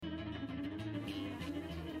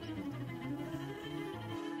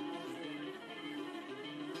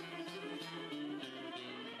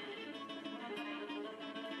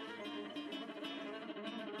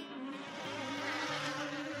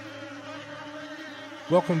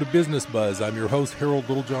Welcome to Business Buzz. I'm your host, Harold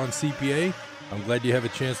Littlejohn, CPA. I'm glad you have a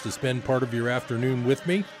chance to spend part of your afternoon with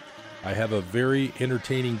me. I have a very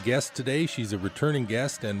entertaining guest today. She's a returning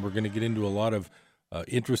guest, and we're going to get into a lot of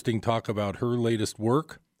interesting talk about her latest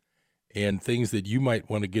work and things that you might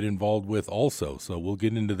want to get involved with also. So we'll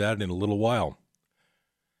get into that in a little while.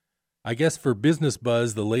 I guess for Business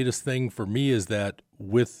Buzz, the latest thing for me is that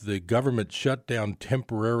with the government shutdown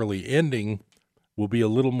temporarily ending, we'll be a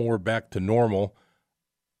little more back to normal.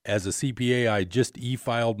 As a CPA, I just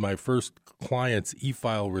e-filed my first client's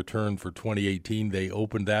e-file return for 2018. They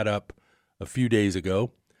opened that up a few days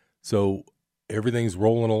ago. So everything's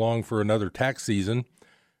rolling along for another tax season.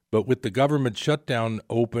 But with the government shutdown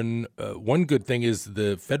open, one good thing is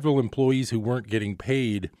the federal employees who weren't getting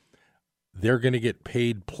paid, they're going to get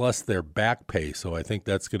paid plus their back pay. So I think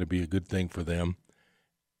that's going to be a good thing for them.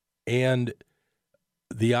 And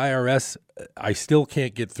the IRS, I still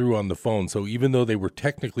can't get through on the phone. So even though they were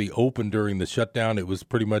technically open during the shutdown, it was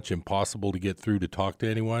pretty much impossible to get through to talk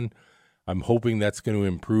to anyone. I'm hoping that's going to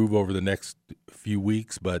improve over the next few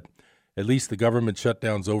weeks, but at least the government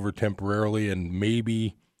shutdown's over temporarily, and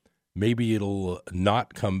maybe it'll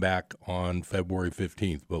not come back on February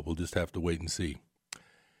 15th, but we'll just have to wait and see.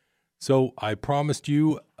 So I promised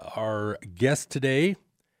you our guest today.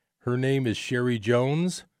 Her name is Sherry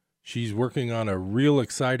Jones. She's working on a real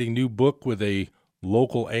exciting new book with a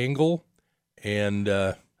local angle. And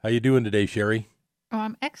how you doing today, Sherry? Oh,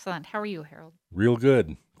 I'm excellent. How are you, Harold? Real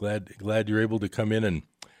good. Glad you're able to come in. And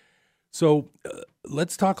so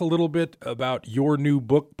let's talk a little bit about your new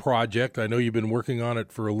book project. I know you've been working on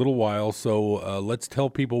it for a little while, so let's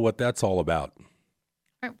tell people what that's all about.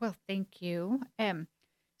 All right. Well, thank you.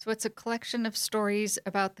 So it's a collection of stories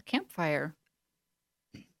about the campfire.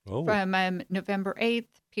 From November 8th,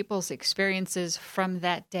 people's experiences from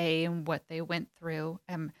that day and what they went through,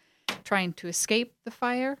 trying to escape the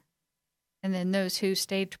fire, and then those who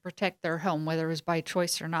stayed to protect their home, whether it was by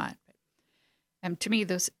choice or not. To me,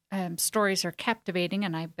 those stories are captivating,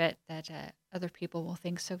 and I bet that other people will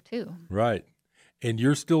think so too. Right. And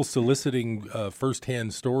you're still soliciting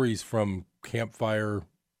firsthand stories from campfire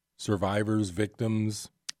survivors, victims,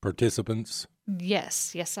 participants?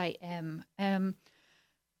 Yes, I am.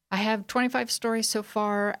 I have 25 stories so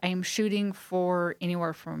far. I'm shooting for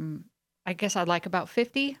anywhere from, I guess I'd like about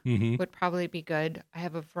 50 would probably be good. I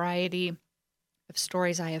have a variety of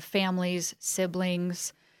stories. I have families,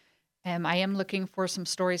 siblings. I am looking for some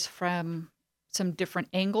stories from some different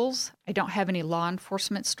angles. I don't have any law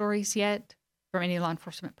enforcement stories yet from any law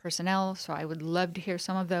enforcement personnel, so I would love to hear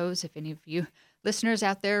some of those. If any of you listeners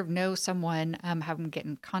out there know someone, have them get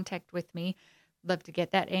in contact with me. Love to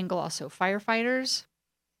get that angle. Also, firefighters.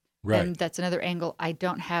 Right. That's another angle I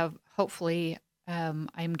don't have. Hopefully,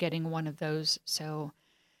 I'm getting one of those. So,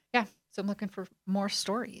 yeah. So I'm looking for more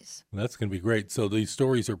stories. That's going to be great. So these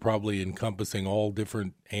stories are probably encompassing all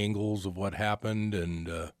different angles of what happened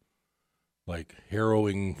and like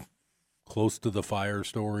harrowing close to the fire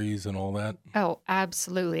stories and all that. Oh,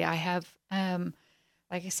 absolutely. I have,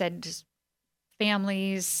 like I said, just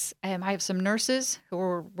families. I have some nurses who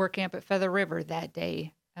were working up at Feather River that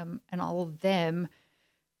day, and all of them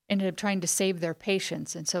ended up trying to save their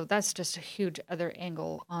patients. And so that's just a huge other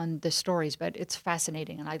angle on the stories, but it's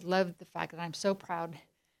fascinating. And I love the fact that I'm so proud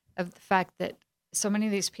of the fact that so many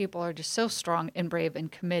of these people are just so strong and brave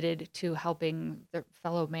and committed to helping their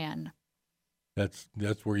fellow man. That's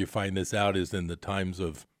where you find this out, is in the times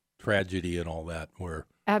of tragedy and all that, where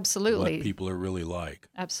absolutely what people are really like.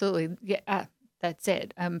 Absolutely. Yeah, that's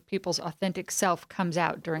it. People's authentic self comes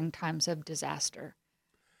out during times of disaster.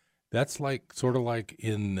 That's like sort of like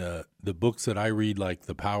in the books that I read, like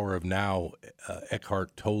The Power of Now.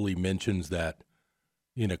 Eckhart Tolle mentions that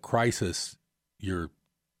in a crisis, your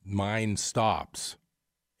mind stops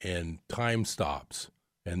and time stops,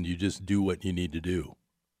 and you just do what you need to do.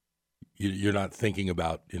 You're not thinking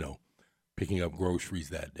about, picking up groceries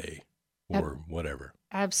that day or whatever.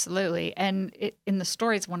 Absolutely. And in the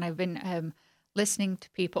stories, when I've been listening to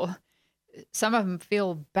people, some of them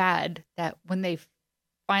feel bad that when they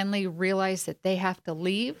finally realize that they have to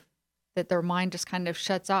leave, that their mind just kind of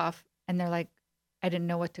shuts off and they're like, I didn't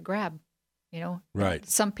know what to grab, Right.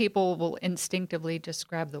 Some people will instinctively just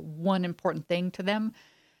grab the one important thing to them.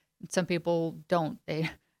 And some people don't. There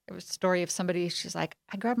was a story of somebody, she's like,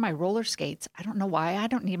 I grabbed my roller skates. I don't know why. I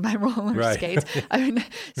don't need my roller skates. I mean,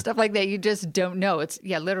 stuff like that. You just don't know. It's,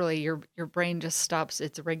 literally your brain just stops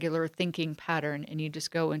its regular thinking pattern and you just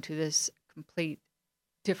go into this complete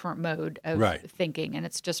different mode of thinking, and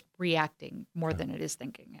it's just reacting more than it is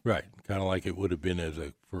thinking. Right. Kind of like it would have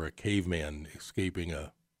been for a caveman escaping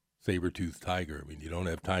a saber-toothed tiger. I mean, you don't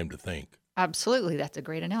have time to think. Absolutely. That's a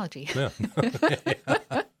great analogy. Yeah.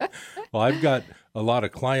 Well, I've got a lot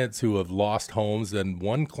of clients who have lost homes, and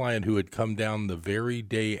one client who had come down the very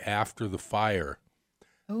day after the fire.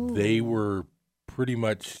 They Oh, were pretty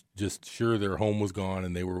much just sure their home was gone,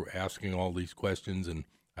 and they were asking all these questions, and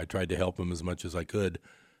I tried to help them as much as I could.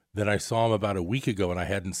 Then I saw him about a week ago, and I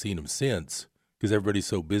hadn't seen him since because everybody's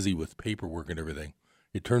so busy with paperwork and everything.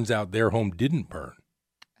 It turns out their home didn't burn,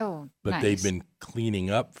 oh, but nice. they've been cleaning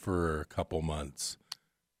up for a couple months.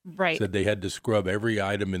 Right. Said they had to scrub every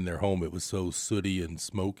item in their home. It was so sooty and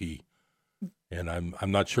smoky. And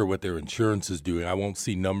I'm not sure what their insurance is doing. I won't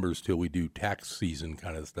see numbers till we do tax season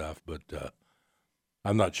kind of stuff, but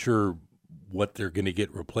I'm not sure what they're going to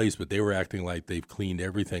get replaced, but they were acting like they've cleaned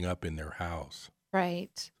everything up in their house.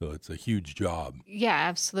 Right. So it's a huge job. Yeah,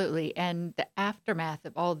 absolutely. And the aftermath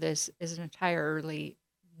of all this is an entirely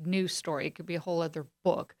new story. It could be a whole other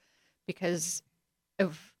book because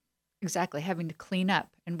of exactly having to clean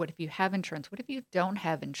up. And what if you have insurance? What if you don't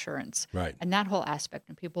have insurance? Right. And that whole aspect.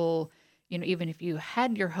 And people, even if you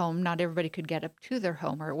had your home, not everybody could get up to their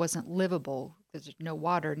home or it wasn't livable because there's no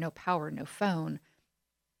water, no power, no phone.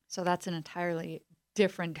 So that's an entirely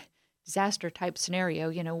different disaster type scenario.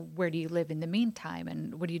 Where do you live in the meantime?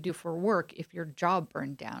 And what do you do for work if your job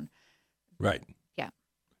burned down? Right. Yeah.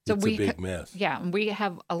 So it's a big mess. Yeah. And we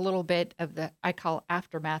have a little bit of I call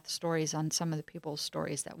aftermath stories on some of the people's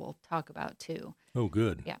stories that we'll talk about too. Oh,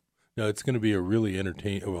 good. Yeah. No, it's going to be a really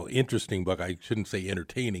interesting book. I shouldn't say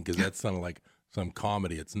entertaining because that sounded like some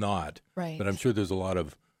comedy. It's not. Right. But I'm sure there's a lot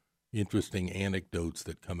of interesting anecdotes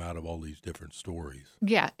that come out of all these different stories.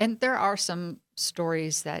 Yeah. And there are some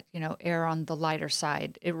stories that, err on the lighter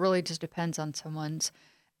side. It really just depends on someone's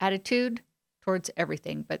attitude towards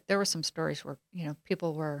everything. But there were some stories where,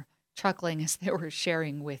 people were chuckling as they were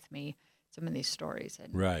sharing with me some of these stories.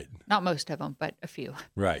 And right. Not most of them, but a few.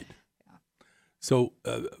 Right. So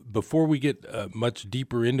before we get much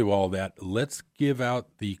deeper into all that, let's give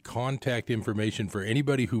out the contact information for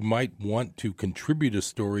anybody who might want to contribute a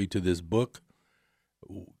story to this book.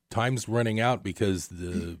 Time's running out because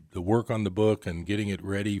the work on the book and getting it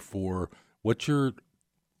ready for what's your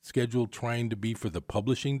schedule trying to be for the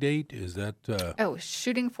publishing date? Is that?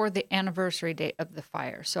 Shooting for the anniversary date of the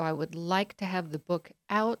fire. So I would like to have the book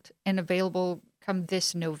out and available come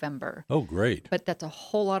this November. Oh, great. But that's a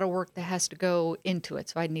whole lot of work that has to go into it.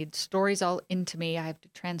 So I need stories all into me. I have to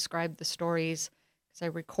transcribe the stories because I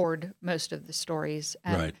record most of the stories.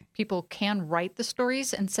 Right. People can write the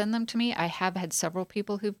stories and send them to me. I have had several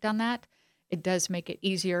people who've done that. It does make it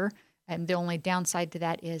easier. And the only downside to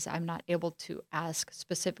that is I'm not able to ask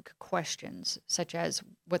specific questions, such as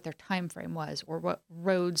what their time frame was or what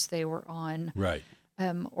roads they were on. Right.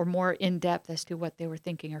 Or more in depth as to what they were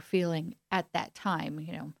thinking or feeling at that time,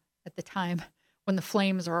 at the time when the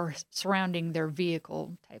flames are surrounding their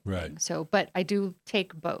vehicle type thing. So, but I do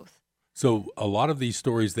take both. So a lot of these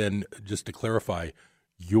stories then, just to clarify,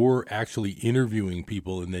 you're actually interviewing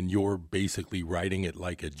people and then you're basically writing it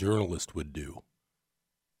like a journalist would do.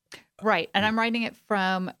 Right. And I'm writing it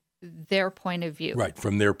from their point of view. Right,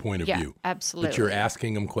 from their point of view. Absolutely. But you're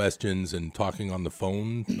asking them questions and talking on the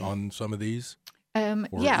phone on some of these? Or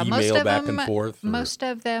yeah, email most of back them, and forth? Most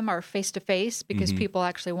of them are face-to-face because people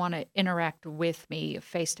actually want to interact with me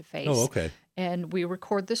face-to-face. Oh, okay. And we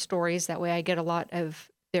record the stories. That way I get a lot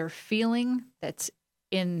of their feeling that's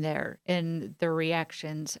in there, in their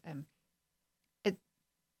reactions.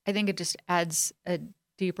 I think it just adds a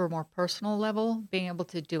deeper, more personal level, being able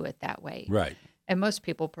to do it that way. Right. And most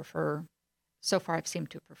people prefer, so far I've seemed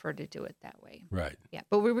to prefer to do it that way. Right. Yeah,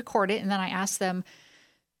 but we record it and then I ask them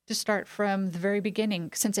to start from the very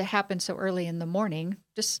beginning. Since it happened so early in the morning,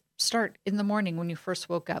 just start in the morning when you first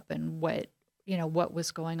woke up and what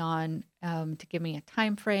was going on, to give me a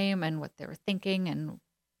time frame and what they were thinking and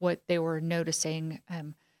what they were noticing,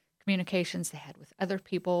 communications they had with other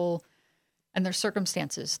people and their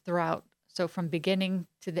circumstances throughout. So from beginning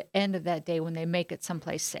to the end of that day when they make it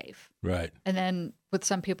someplace safe. Right. And then with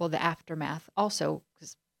some people, the aftermath also,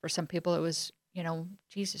 because for some people it was,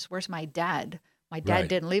 Jesus, where's my dad? My dad Right.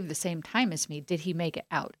 didn't leave the same time as me. Did he make it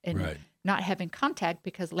out? And Right. not having contact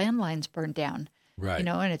because landlines burned down, Right.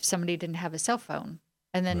 and if somebody didn't have a cell phone.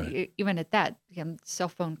 And then Right. even at that, cell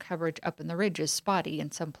phone coverage up in the ridge is spotty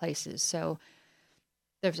in some places. So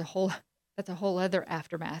that's a whole other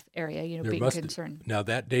aftermath area, There being must- concerned. Now,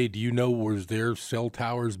 that day, do you know, was there cell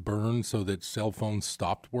towers burned so that cell phones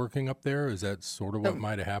stopped working up there? Is that sort of what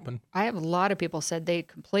might have happened? I have a lot of people said they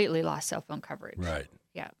completely lost cell phone coverage. Right.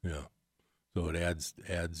 Yeah. Yeah. So it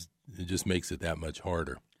it just makes it that much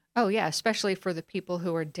harder. Oh, yeah, especially for the people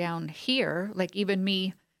who are down here, like even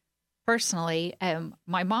me personally,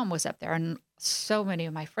 my mom was up there, and so many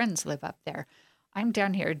of my friends live up there. I'm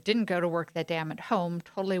down here, didn't go to work that day. I'm at home,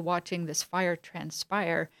 totally watching this fire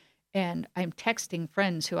transpire. And I'm texting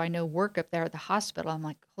friends who I know work up there at the hospital. I'm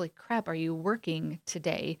like, holy crap, are you working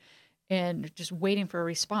today? And just waiting for a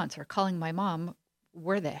response, or calling my mom,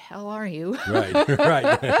 where the hell are you? Right,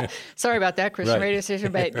 right. Sorry about that, Christian Right. radio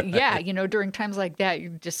station. But yeah, during times like that,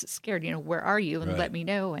 you're just scared, where are you? And Right. let me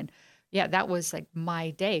know. And yeah, that was like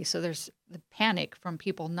my day. So there's the panic from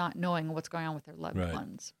people not knowing what's going on with their loved Right.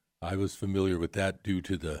 ones. I was familiar with that due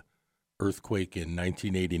to the earthquake in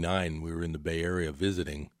 1989. We were in the Bay Area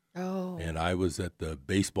visiting, Oh, and I was at the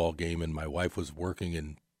baseball game, and my wife was working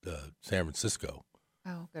in San Francisco.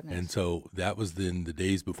 oh goodness. And so that was in the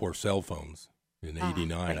days before cell phones in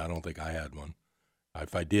 '89. right. I don't think I had one.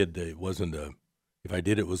 If I did, it wasn't if I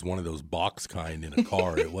did, it was one of those box kind in a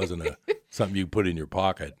car. It wasn't something you put in your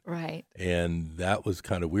pocket. Right. And that was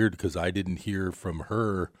kind of weird because I didn't hear from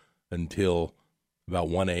her until about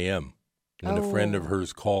 1 a.m. when a friend of Oh.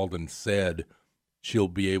 hers called and said she'll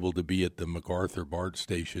be able to be at the MacArthur BART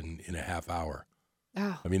station in a half hour.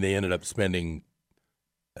 Oh, I mean, they ended up spending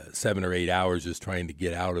 7 or 8 hours just trying to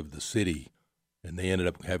get out of the city, and they ended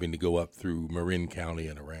up having to go up through Marin County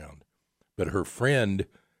and around. But her friend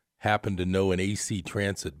happened to know an AC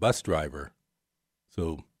Transit bus driver,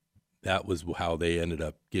 so that was how they ended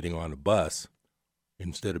up getting on a bus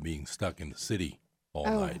instead of being stuck in the city all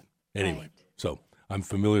Oh, night. Anyway, right. so I'm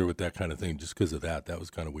familiar with that kind of thing just because of that. That was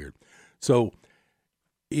kind of weird. So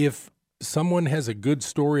if someone has a good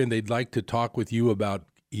story and they'd like to talk with you about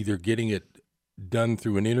either getting it done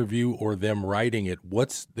through an interview or them writing it,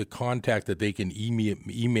 what's the contact that they can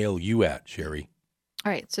email you at, Sherry?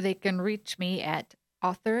 All right. So they can reach me at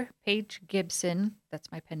author Paige Gibson.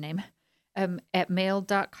 That's my pen name. At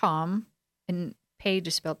mail.com. And Paige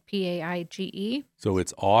is spelled Paige. So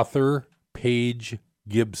it's author Paige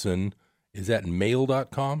Gibson. Is that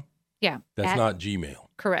mail.com? Yeah. That's not Gmail.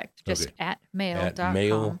 correct. Just Okay. at mail.com. At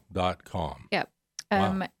mail.com. Yep.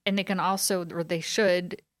 Wow. And they can also, or they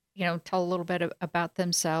should, tell a little bit about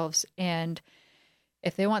themselves. And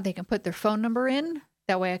if they want, they can put their phone number in.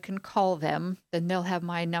 That way I can call them. Then they'll have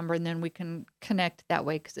my number, and then we can connect that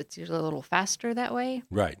way because it's usually a little faster that way.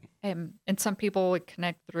 Right. And some people would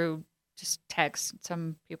connect through just text.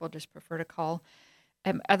 Some people just prefer to call.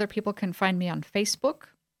 Other people can find me on Facebook.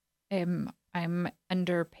 I'm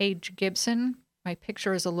under Paige Gibson. My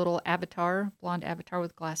picture is a little avatar, blonde avatar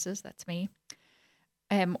with glasses. That's me.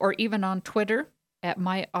 Or even on Twitter at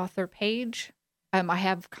my author page. I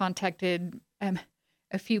have contacted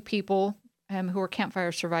a few people who are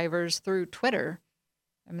campfire survivors through Twitter.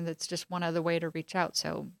 I mean, that's just one other way to reach out.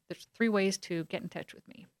 So there's 3 ways to get in touch with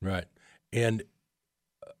me. Right. And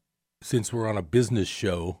since we're on a business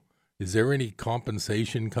show, is there any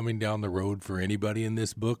compensation coming down the road for anybody in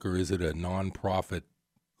this book, or is it a nonprofit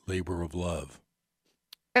labor of love?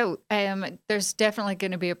 Oh, there's definitely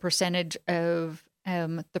going to be a percentage of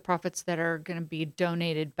the profits that are going to be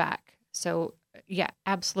donated back. So, yeah,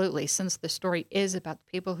 absolutely. Since the story is about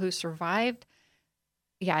the people who survived,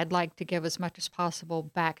 yeah, I'd like to give as much as possible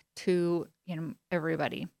back to,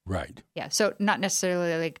 everybody. Right. Yeah. So not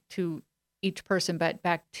necessarily like to each person, but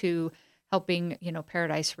back to helping,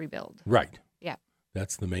 Paradise rebuild. Right. Yeah.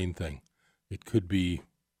 That's the main thing. It could be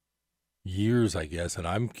years, I guess, and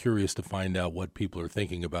I'm curious to find out what people are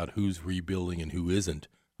thinking about who's rebuilding and who isn't.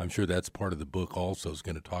 I'm sure that's part of the book also, is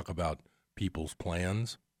going to talk about people's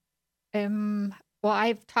plans. Well,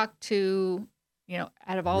 I've talked to,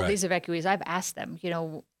 out of all Right. these evacuees, I've asked them,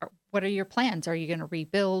 what are your plans? Are you going to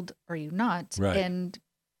rebuild? Or are you not? Right. And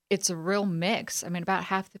it's a real mix. I mean, about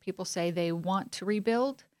half the people say they want to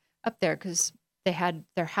rebuild up there because they had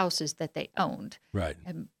their houses that they owned. Right.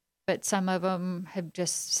 But some of them have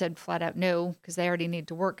just said flat out no because they already need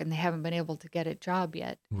to work and they haven't been able to get a job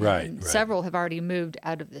yet. Right, And right. several have already moved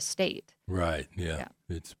out of the state. Right. Yeah. Yeah.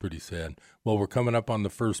 It's pretty sad. Well, we're coming up on the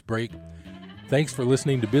first break. Thanks for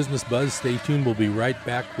listening to Business Buzz. Stay tuned. We'll be right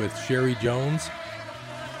back with Sherry Jones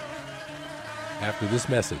after this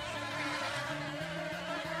message.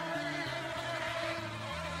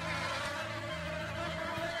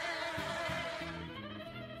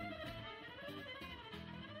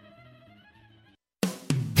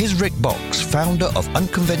 Here's Rick Box, founder of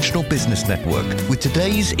Unconventional Business Network, with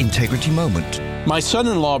today's Integrity Moment. My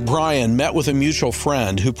son-in-law, Brian, met with a mutual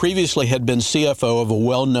friend who previously had been CFO of a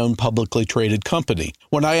well-known publicly traded company.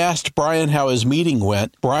 When I asked Brian how his meeting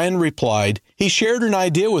went, Brian replied, "He shared an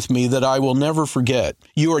idea with me that I will never forget.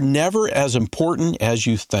 You are never as important as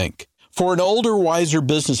you think." For an older, wiser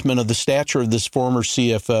businessman of the stature of this former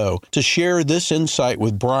CFO to share this insight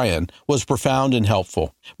with Brian was profound and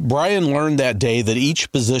helpful. Brian learned that day that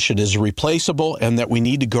each position is replaceable and that we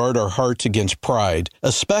need to guard our hearts against pride,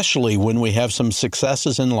 especially when we have some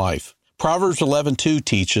successes in life. Proverbs 11:2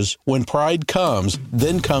 teaches, when pride comes,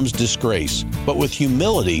 then comes disgrace, but with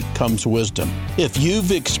humility comes wisdom. If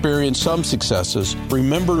you've experienced some successes,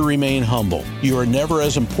 remember to remain humble. You are never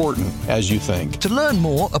as important as you think. To learn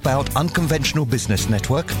more about Unconventional Business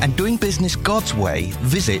Network and doing business God's way,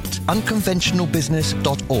 visit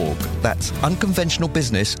unconventionalbusiness.org. That's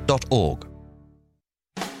unconventionalbusiness.org.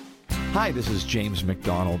 Hi, this is James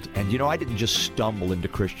McDonald, and I didn't just stumble into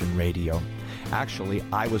Christian radio. Actually,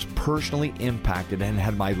 I was personally impacted and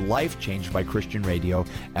had my life changed by Christian radio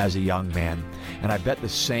as a young man. And I bet the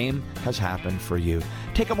same has happened for you.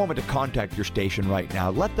 Take a moment to contact your station right now.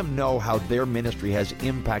 Let them know how their ministry has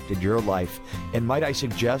impacted your life. And might I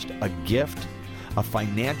suggest a gift, a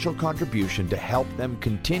financial contribution to help them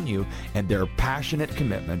continue in their passionate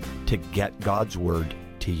commitment to get God's Word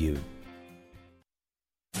to you.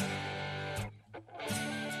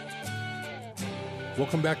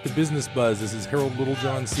 Welcome back to Business Buzz. This is Harold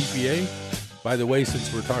Littlejohn, CPA. By the way,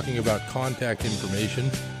 since we're talking about contact information,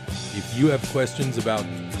 if you have questions about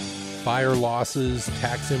fire losses,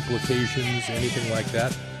 tax implications, anything like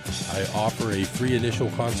that, I offer a free initial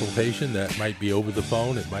consultation that might be over the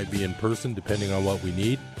phone. It might be in person, depending on what we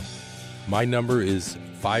need. My number is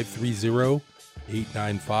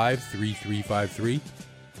 530-895-3353. You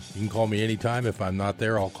can call me anytime. If I'm not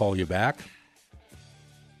there, I'll call you back.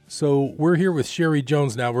 So we're here with Sherry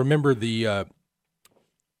Jones now. Remember,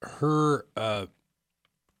 her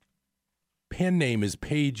pen name is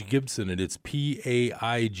Paige Gibson, and it's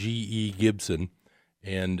Paige Gibson,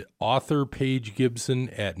 and author Paige Gibson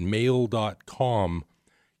at mail.com.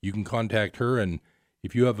 You can contact her, and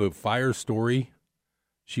if you have a fire story,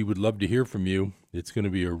 she would love to hear from you. It's going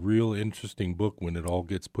to be a real interesting book when it all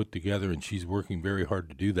gets put together, and she's working very hard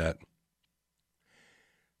to do that.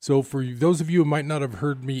 So for those of you who might not have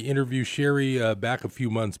heard me interview Sherry back a few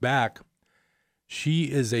months back, she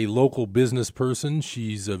is a local business person.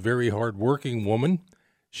 She's a very hardworking woman.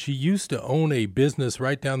 She used to own a business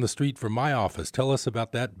right down the street from my office. Tell us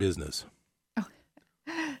about that business. Oh,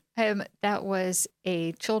 that was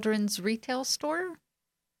a children's retail store.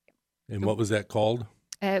 And what was that called?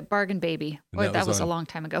 Bargain Baby. That was a long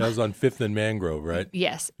time ago. That was on 5th and Mangrove, right?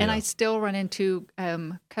 Yes. And I still run into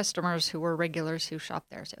customers who were regulars who shop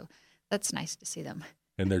there. So that's nice to see them.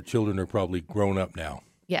 And their children are probably grown up now.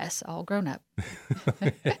 Yes, all grown up.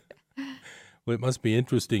 Well, it must be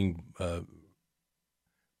interesting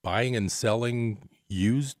buying and selling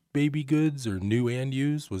used baby goods, or new and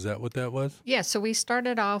used. Was that what that was? Yeah, so we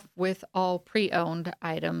started off with all pre-owned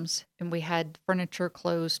items, and we had furniture,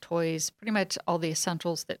 clothes, toys, pretty much all the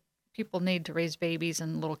essentials that people need to raise babies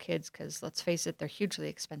and little kids, because let's face it, they're hugely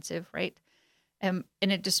expensive, right? And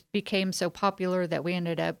it just became so popular that we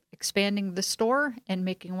ended up expanding the store and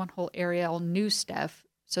making one whole area all new stuff,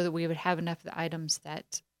 so that we would have enough of the items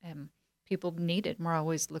that people needed and were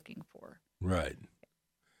always looking for. Right.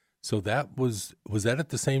 So that was that at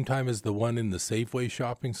the same time as the one in the Safeway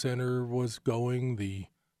shopping center was going? The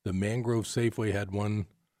Mangrove Safeway had one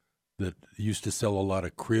that used to sell a lot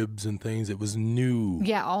of cribs and things. It was new.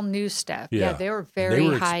 Yeah, all new stuff. Yeah, they were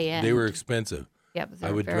very high end. They were expensive. Yeah, but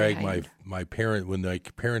I would drag my parent, when my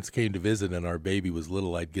parents came to visit and our baby was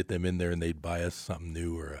little, I'd get them in there and they'd buy us something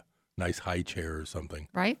new, or a nice high chair or something.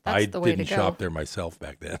 Right? That's the way to go. I didn't shop there myself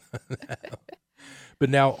back then. But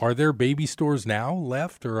now, are there baby stores now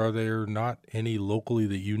left, or are there not any locally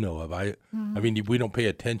that you know of? I mean, we don't pay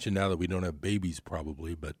attention now that we don't have babies,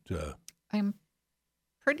 probably, but I'm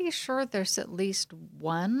pretty sure there's at least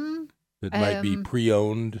one that might be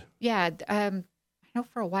pre-owned. Yeah, I know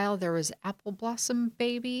for a while there was Apple Blossom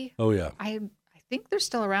Baby. Oh yeah, I think they're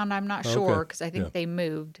still around. I'm not sure, because I think they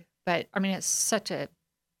moved. But I mean, it's a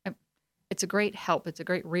great help. It's a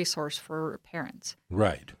great resource for parents.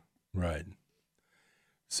 Right.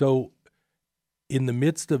 So, in the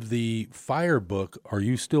midst of the fire book, are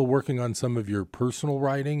you still working on some of your personal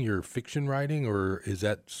writing, your fiction writing, or is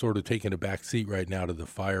that sort of taking a back seat right now to the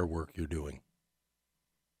fire work you're doing?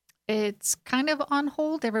 It's kind of on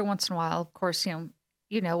hold every once in a while. Of course,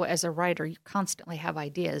 as a writer, you constantly have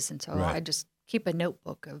ideas, and so I just keep a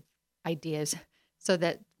notebook of ideas so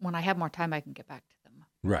that when I have more time, I can get back to them.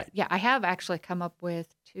 Right. Yeah, I have actually come up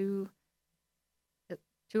with two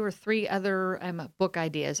or three other book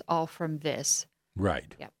ideas, all from this.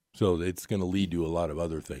 Right. Yep. So it's going to lead to a lot of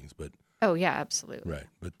other things, but. Oh yeah, absolutely. Right,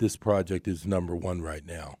 but this project is number one right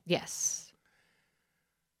now. Yes.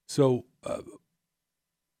 So,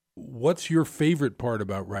 what's your favorite part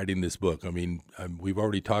about writing this book? I mean, we've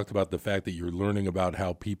already talked about the fact that you're learning about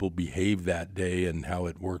how people behave that day and how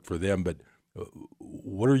it worked for them, but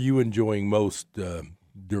what are you enjoying most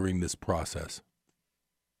during this process?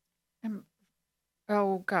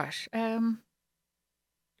 Oh gosh, I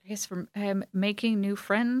guess from making new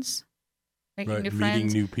friends, Meeting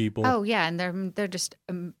new people. Oh yeah, and they're just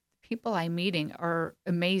people I'm meeting are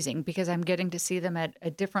amazing because I'm getting to see them at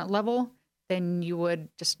a different level than you would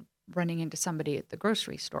just running into somebody at the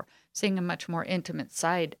grocery store, seeing a much more intimate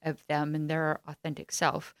side of them and their authentic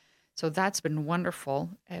self. So that's been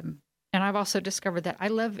wonderful. And I've also discovered that I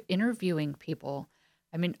love interviewing people.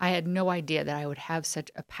 I mean, I had no idea that I would have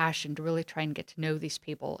such a passion to really try and get to know these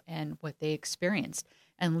people and what they experienced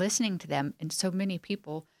and listening to them. And so many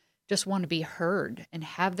people just want to be heard and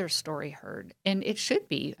have their story heard. And it should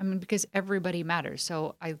be, I mean, because everybody matters.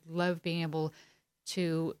 So I love being able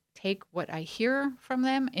to take what I hear from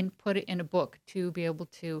them and put it in a book to be able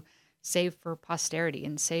to save for posterity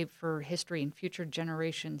and save for history and future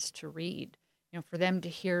generations to read, you know, for them to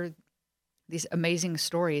hear these amazing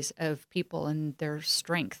stories of people and their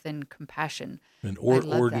strength and compassion. And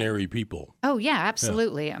ordinary people. Oh, yeah,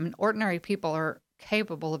 absolutely. Yeah. I mean, ordinary people are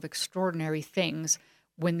capable of extraordinary things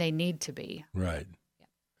when they need to be. Right. Yeah.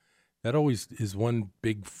 That always is one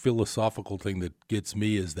big philosophical thing that gets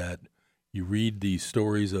me is that you read these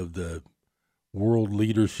stories of the world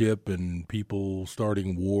leadership and people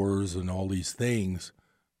starting wars and all these things,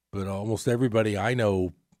 but almost everybody I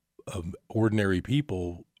know of ordinary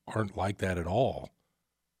people aren't like that at all.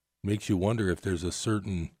 Makes you wonder if there's a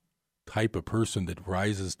certain type of person that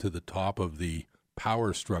rises to the top of the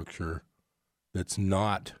power structure that's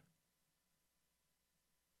not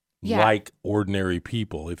like ordinary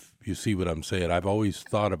people, if you see what I'm saying. I've always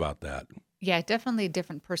thought about that. Yeah, definitely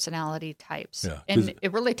different personality types. Yeah, and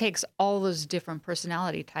it really takes all those different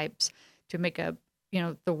personality types to make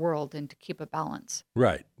the world and to keep a balance.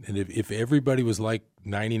 Right. And if everybody was like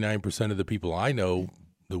 99% of the people I know,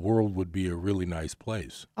 the world would be a really nice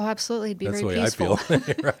place. Oh, absolutely. It'd be that's very the way peaceful. I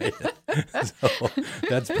feel. Right. So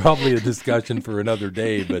that's probably a discussion for another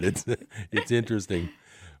day, but it's interesting.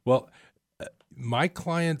 Well, my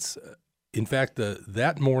clients, in fact,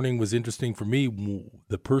 that morning was interesting for me.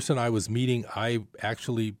 The person I was meeting,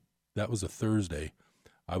 that was a Thursday.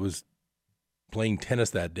 I was playing tennis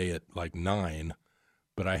that day at like 9,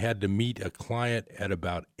 but I had to meet a client at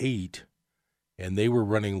about 8, and they were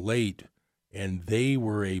running late. And they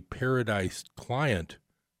were a Paradise client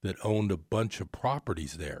that owned a bunch of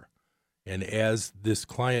properties there. And as this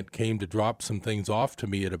client came to drop some things off to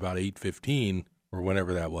me at about 8:15 or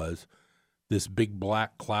whenever that was, this big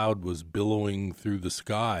black cloud was billowing through the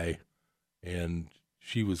sky, and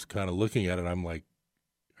she was kind of looking at it. I'm like,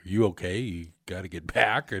 "Are you okay? You got to get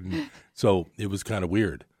back." And so it was kind of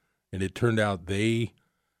weird. And it turned out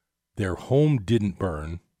their home didn't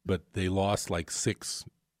burn, but they lost like 6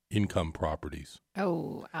 income properties.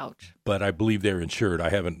 Oh, ouch. But I believe they're insured. I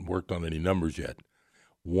haven't worked on any numbers yet.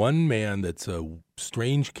 One man that's a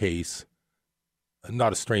strange case,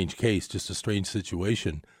 not a strange case, just a strange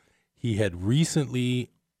situation. He had recently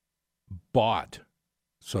bought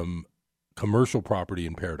some commercial property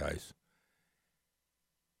in Paradise.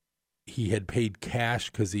 He had paid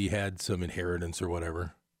cash because he had some inheritance or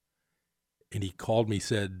whatever. And he called me,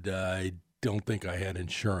 said, I don't think I had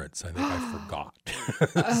insurance. I think I forgot.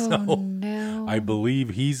 Oh, no. I believe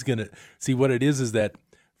he's going to see what it is that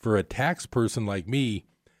for a tax person like me,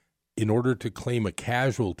 in order to claim a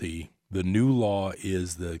casualty, the new law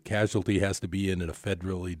is the casualty has to be in a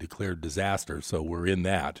federally declared disaster. So we're in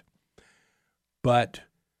that. But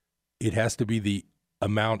it has to be the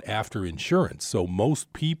amount after insurance. So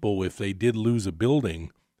most people, if they did lose a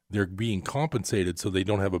building, they're being compensated so they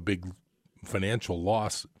don't have a big financial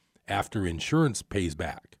loss after insurance pays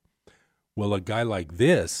back. Well, a guy like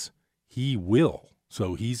this, he will.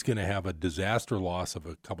 So he's going to have a disaster loss of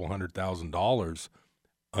a couple $100,000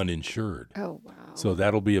 uninsured. Oh, wow. So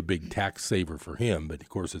that'll be a big tax saver for him. But of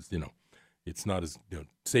course, it's not as,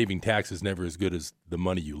 saving tax is never as good as the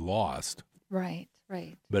money you lost. Right,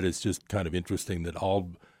 right. But it's just kind of interesting that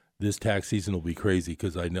this tax season will be crazy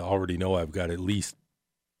because I already know I've got at least,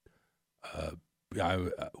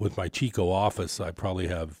 with my Chico office, I probably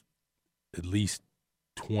have at least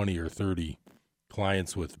 20 or 30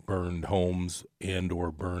 clients with burned homes and or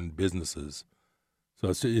burned businesses.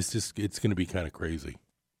 So it's going to be kind of crazy.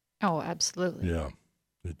 Oh, absolutely. Yeah.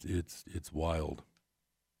 It's wild.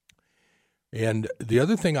 And the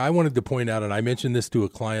other thing I wanted to point out, and I mentioned this to a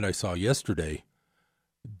client I saw yesterday,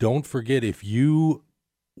 don't forget if you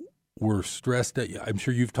were stressed out, I'm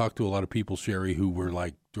sure you've talked to a lot of people, Sherry, who were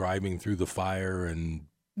like driving through the fire and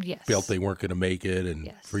Yes. felt they weren't going to make it and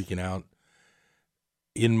Yes. freaking out.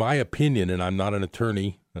 In my opinion, and I'm not an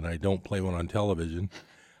attorney and I don't play one on television,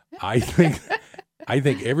 I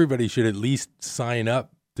think everybody should at least sign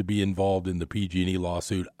up to be involved in the PG&E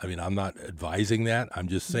lawsuit. I mean, I'm not advising that. I'm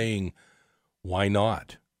just saying, why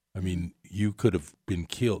not? I mean, you could have been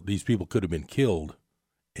killed. These people could have been killed.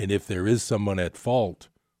 And if there is someone at fault,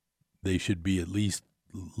 they should be at least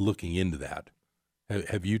looking into that.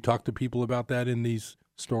 Have you talked to people about that in these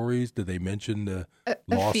stories? Did they mention the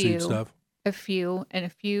lawsuit stuff? A few.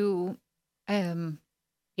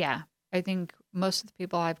 Yeah, I think most of the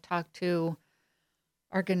people I've talked to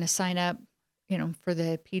are going to sign up, for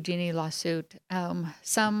the PG&E lawsuit.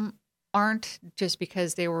 Some aren't, just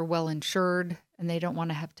because they were well insured and they don't want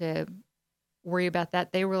to have to worry about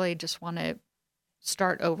that. They really just want to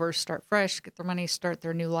start over, start fresh, get their money, start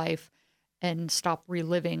their new life, and stop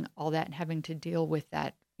reliving all that and having to deal with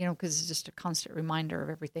that, because it's just a constant reminder of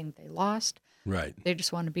everything they lost. Right. They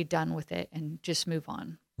just want to be done with it and just move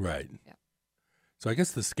on. Right. Yeah. So I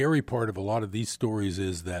guess the scary part of a lot of these stories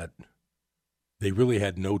is that they really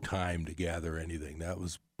had no time to gather anything. That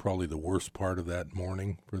was probably the worst part of that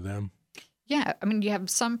morning for them. Yeah. I mean, you have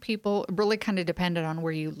some people really kind of depended on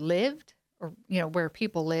where you lived or, where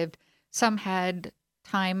people lived. Some had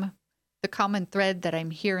time. The common thread that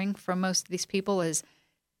I'm hearing from most of these people is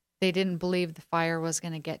they didn't believe the fire was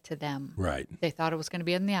going to get to them. Right. They thought it was going to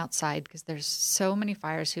be on the outside because there's so many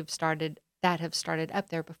fires have started up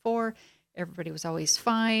there before. Everybody was always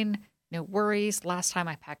fine. No worries. Last time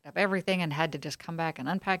I packed up everything and had to just come back and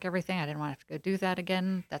unpack everything. I didn't want to have to go do that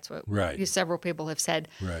again. That's what several people have said.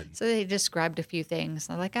 Right. So they just grabbed a few things.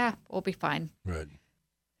 They're like, we'll be fine. Right.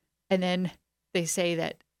 And then they say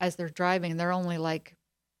that as they're driving, they're only like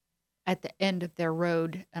at the end of their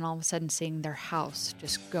road and all of a sudden seeing their house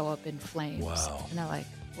just go up in flames. Wow. And they're like,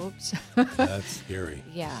 whoops. That's scary.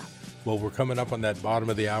 Yeah. Well, we're coming up on that bottom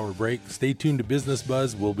of the hour break. Stay tuned to Business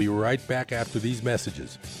Buzz. We'll be right back after these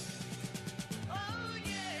messages.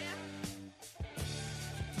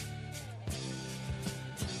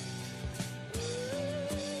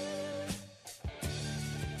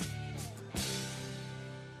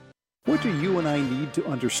 What do you and I need to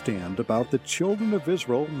understand about the children of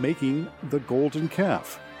Israel making the golden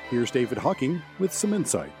calf? Here's David Hawking with some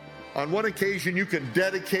insight. On one occasion, you can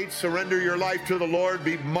dedicate, surrender your life to the Lord,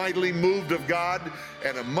 be mightily moved of God,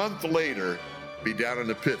 and a month later, be down in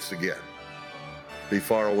the pits again. Be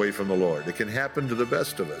far away from the Lord. It can happen to the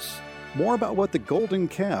best of us. More about what the golden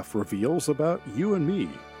calf reveals about you and me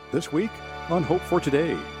this week on Hope for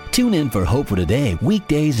Today. Tune in for Hope for Today,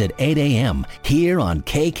 weekdays at 8 a.m. here on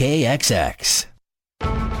KKXX.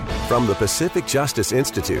 From the Pacific Justice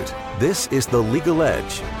Institute, this is The Legal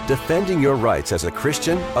Edge, defending your rights as a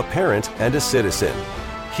Christian, a parent, and a citizen.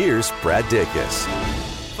 Here's Brad Dacus.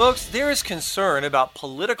 Folks, there is concern about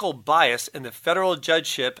political bias in the federal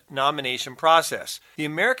judgeship nomination process. The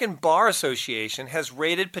American Bar Association has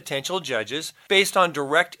rated potential judges based on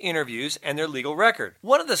direct interviews and their legal record.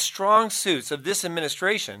 One of the strong suits of this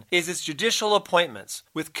administration is its judicial appointments,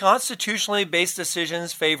 with constitutionally based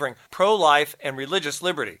decisions favoring pro-life and religious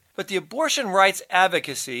liberty. But the abortion rights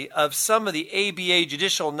advocacy of some of the ABA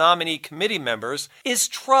Judicial Nominee Committee members is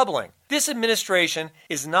troubling. This administration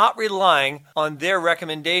is not relying on their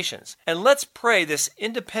recommendations, and let's pray this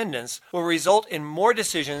independence will result in more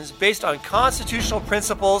decisions based on constitutional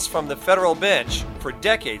principles from the federal bench for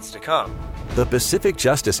decades to come. The Pacific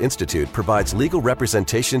Justice Institute provides legal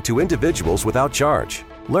representation to individuals without charge.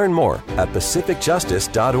 Learn more at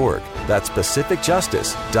pacificjustice.org. That's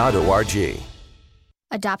pacificjustice.org.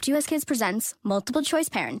 Adopt US Kids presents Multiple Choice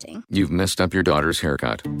Parenting. You've messed up your daughter's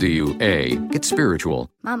haircut. Do you A, get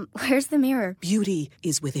spiritual? Mom, where's the mirror? Beauty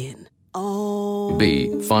is within. Oh.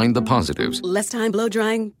 B, find the positives. Less time blow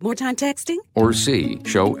drying, more time texting? Or C,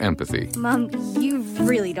 show empathy. Mom, you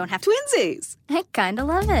really don't have to. Twinsies! I kinda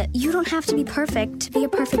love it. You don't have to be perfect to be a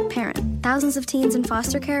perfect parent. Thousands of teens in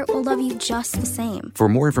foster care will love you just the same. For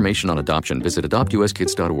more information on adoption, visit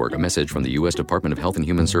adoptuskids.org. A message from the U.S. Department of Health and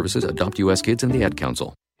Human Services, Adopt U.S. Kids, and the Ad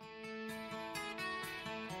Council.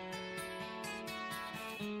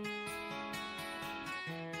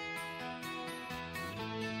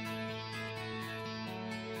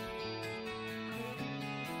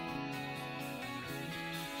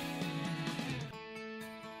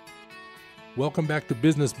 Welcome back to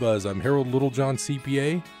Business Buzz. I'm Harold Littlejohn,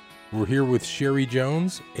 CPA. We're here with Sherry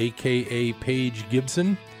Jones, a.k.a. Paige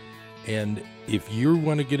Gibson. And if you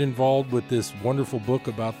want to get involved with this wonderful book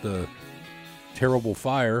about the terrible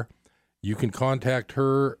fire, you can contact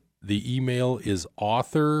her. The email is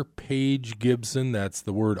author Paige Gibson. That's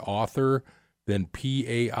the word author, then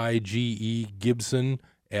Paige Gibson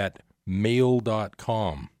at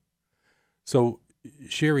mail.com. So,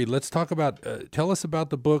 Sherry, let's talk about, tell us about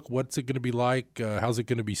the book. What's it going to be like? How's it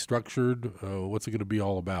going to be structured? What's it going to be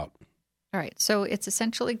all about? All right. So it's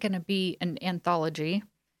essentially going to be an anthology.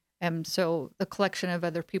 So the collection of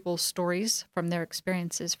other people's stories from their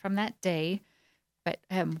experiences from that day. But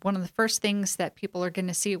one of the first things that people are going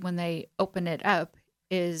to see when they open it up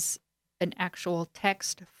is an actual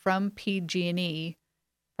text from PG&E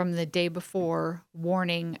from the day before,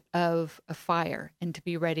 warning of a fire and to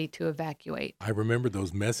be ready to evacuate. I remember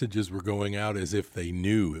those messages were going out as if they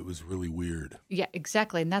knew. It was really weird. Yeah,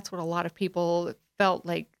 exactly. And that's what a lot of people felt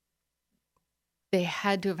like. They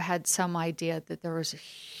had to have had some idea that there was a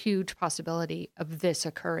huge possibility of this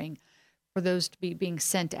occurring, for those to be being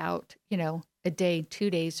sent out, a day, 2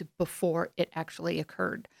 days before it actually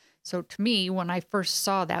occurred. So to me, when I first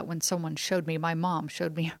saw that, when someone showed me, my mom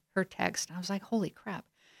showed me her text, I was like, holy crap.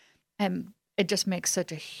 And it just makes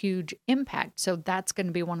such a huge impact. So that's going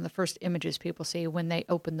to be one of the first images people see when they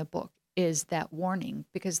open the book, is that warning,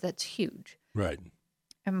 because that's huge. Right.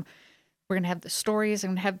 We're going to have the stories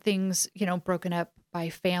and have things, broken up by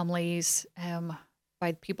families,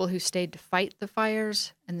 by people who stayed to fight the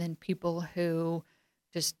fires, and then people who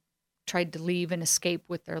just tried to leave and escape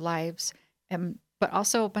with their lives. But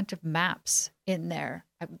also a bunch of maps in there.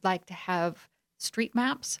 I would like to have street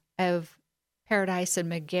maps of Paradise and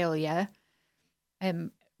Magalia.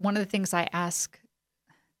 And one of the things I ask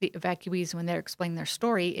the evacuees when they're explaining their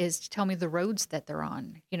story is to tell me the roads that they're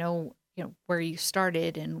on, where you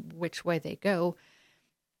started and which way they go.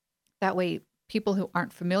 That way, people who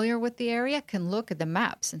aren't familiar with the area can look at the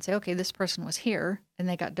maps and say, okay, this person was here and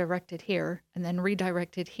they got directed here and then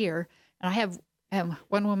redirected here. And I have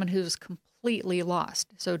one woman who's completely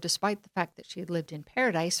lost. So despite the fact that she had lived in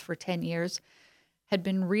Paradise for 10 years, had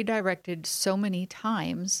been redirected so many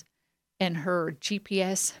times, and her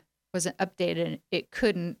GPS wasn't updated and it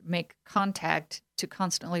couldn't make contact to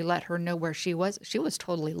constantly let her know where she was. She was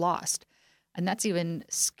totally lost. And that's even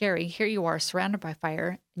scary. Here you are surrounded by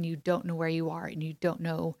fire and you don't know where you are and you don't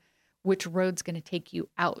know which road's going to take you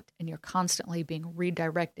out, and you're constantly being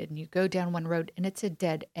redirected, and you go down one road and it's a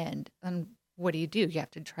dead end. And what do? You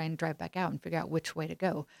have to try and drive back out and figure out which way to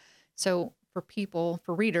go. So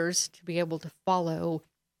for readers to be able to follow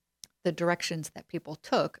the directions that people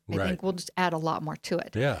took, I think we'll just add a lot more to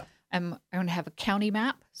it. Yeah. I'm going to have a county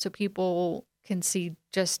map so people can see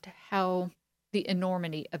just how the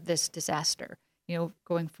enormity of this disaster,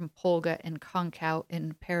 going from Polga and Concow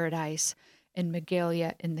and Paradise and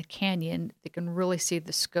Magalia in the canyon, they can really see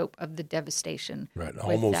the scope of the devastation. Right.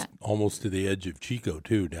 Almost to the edge of Chico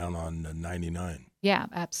too, down on 99. Yeah,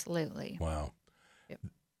 absolutely. Wow. Yep.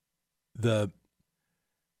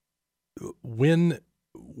 When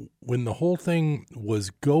the whole thing was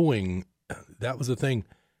going, that was the thing.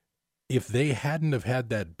 If they hadn't have had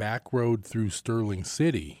that back road through Sterling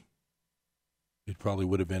City, it probably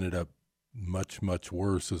would have ended up much, much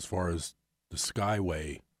worse as far as the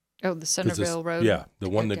Skyway. Oh, the Centerville Road? Yeah, the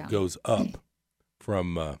one that goes up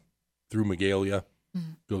from through Magalia,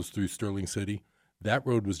 goes through Sterling City. That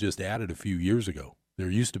road was just added a few years ago. There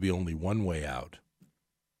used to be only one way out.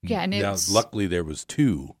 Yeah, and now luckily there was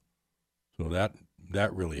two, so that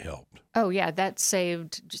really helped. Oh yeah, that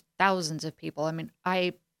saved just thousands of people. I mean,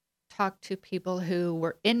 I talked to people who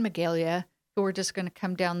were in Magalia who were just going to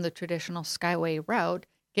come down the traditional Skyway route,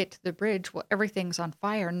 get to the bridge. Well, everything's on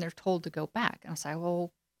fire, and they're told to go back. And I was like,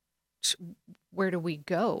 well, where do we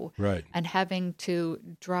go? Right. And having to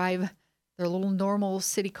drive their little normal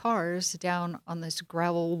city cars down on this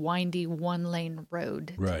gravel, windy, one-lane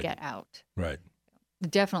road to get out. Right.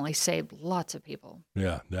 Definitely saved lots of people.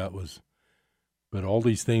 Yeah, that was. But all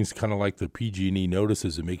these things, kind of like the PG&E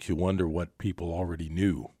notices, it makes you wonder what people already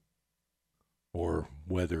knew, or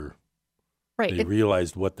whether they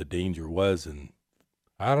realized what the danger was. And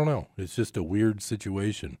I don't know. It's just a weird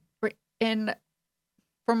situation. Right. And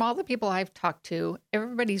from all the people I've talked to,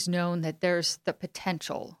 everybody's known that there's the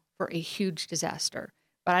potential for a huge disaster.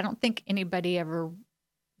 But I don't think anybody ever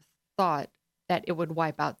thought that it would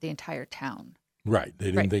wipe out the entire town. Right.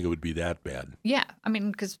 They didn't think it would be that bad. Yeah. I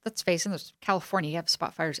mean, because let's face it, there's California, you have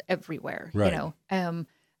spot fires everywhere, right. And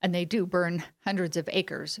they do burn hundreds of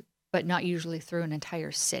acres, but not usually through an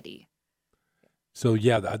entire city. So,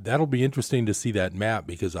 yeah, that'll be interesting to see that map,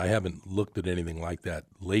 because I haven't looked at anything like that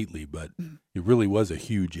lately, but it really was a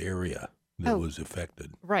huge area that was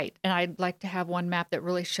affected. Right. And I'd like to have one map that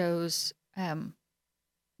really shows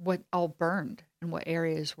what all burned and what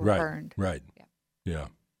areas were burned. Right. Yeah.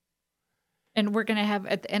 And we're going to have,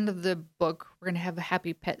 at the end of the book, we're going to have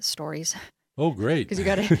happy pet stories. Oh, great. Because you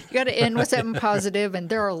gotta end with something positive, and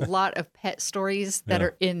there are a lot of pet stories that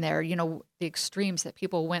are in there. You know, the extremes that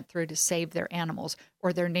people went through to save their animals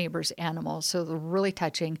or their neighbors' animals. So they're really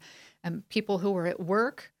touching. People who were at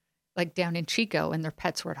work, like down in Chico, and their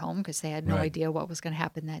pets were at home because they had no idea what was going to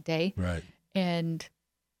happen that day. Right. And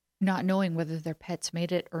not knowing whether their pets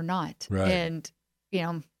made it or not. Right. And, you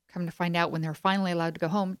know, come to find out when they're finally allowed to go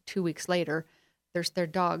home 2 weeks later, there's their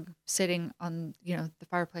dog sitting on, you know, the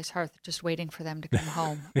fireplace hearth just waiting for them to come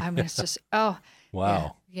home. I mean, it's just, oh.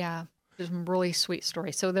 Wow. Yeah. There's some really sweet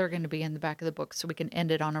stories. So they're going to be in the back of the book so we can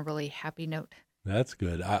end it on a really happy note. That's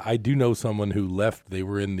good. I do know someone who left. They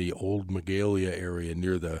were in the old Magalia area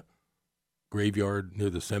near the graveyard, near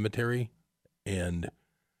the cemetery, and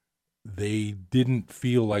they didn't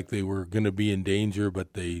feel like they were going to be in danger,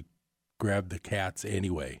 but they grabbed the cats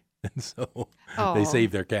anyway. And so they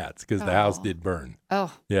saved their cats because the house did burn.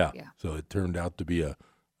 Oh, yeah. So it turned out to be a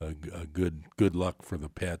good luck for the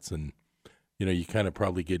pets. And, you know, you kind of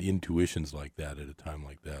probably get intuitions like that at a time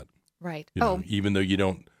like that. Right. You know, even though you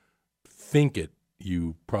don't think it,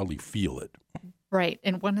 you probably feel it. Right.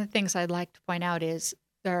 And one of the things I'd like to point out is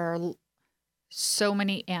there are so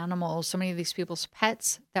many animals, so many of these people's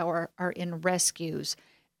pets that are in rescues.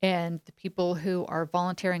 And the people who are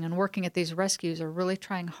volunteering and working at these rescues are really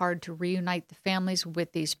trying hard to reunite the families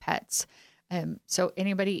with these pets. So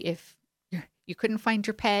anybody, if you couldn't find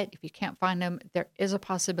your pet, if you can't find them, there is a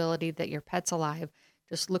possibility that your pet's alive.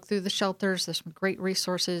 Just look through the shelters. There's some great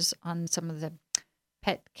resources on some of the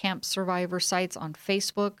pet camp survivor sites on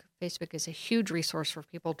Facebook. Facebook is a huge resource for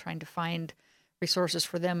people trying to find resources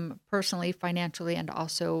for them personally, financially, and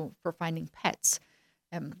also for finding pets.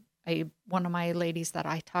 One of my ladies that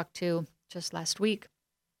I talked to just last week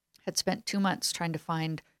had spent 2 months trying to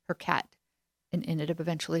find her cat and ended up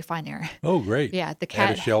eventually finding her. Oh, great. Yeah, the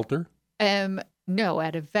cat. At a shelter? No,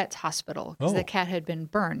 at a vet's hospital because the cat had been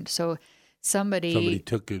burned. So somebody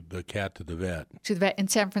took the cat to the vet. To the vet in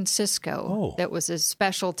San Francisco. Oh. That was a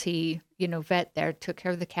specialty, vet there, took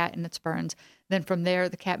care of the cat and its burns. Then from there,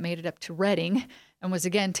 the cat made it up to Redding and was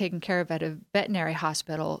again taken care of at a veterinary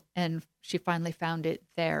hospital. And she finally found it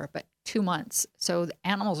there, but 2 months. So the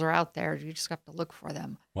animals are out there. You just have to look for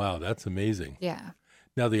them. Wow, that's amazing. Yeah.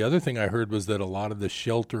 Now, the other thing I heard was that a lot of the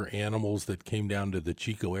shelter animals that came down to the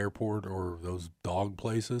Chico airport or those dog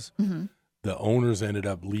places, the owners ended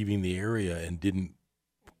up leaving the area and didn't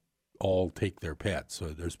all take their pets. So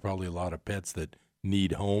there's probably a lot of pets that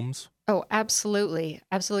need homes. Oh, absolutely.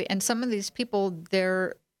 Absolutely. And some of these people,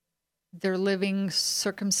 their living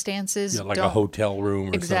circumstances. Yeah, like a hotel room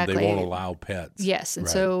or exactly. something. They won't allow pets. Yes. And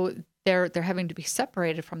so they're having to be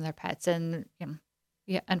separated from their pets. And,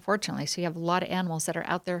 unfortunately. So you have a lot of animals that are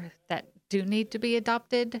out there that do need to be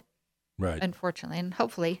adopted. Right. Unfortunately. And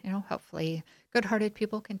hopefully good-hearted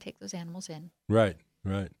people can take those animals in. Right.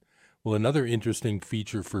 Well, another interesting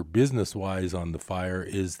feature for business-wise on the fire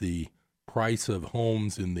is the price of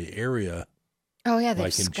homes in the area. Oh, yeah, they've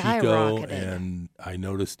like in skyrocketed. Chico, and I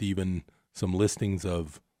noticed even some listings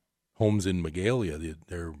of homes in Magalia.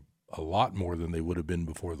 They're a lot more than they would have been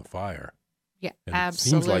before the fire. Yeah, and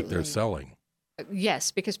absolutely. It seems like they're selling.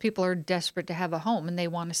 Yes, because people are desperate to have a home, and they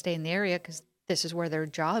want to stay in the area because this is where their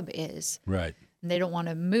job is. Right. And they don't want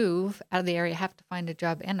to move out of the area, have to find a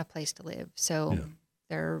job and a place to live. So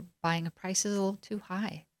their buying prices a little too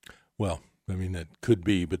high. Well, I mean, that could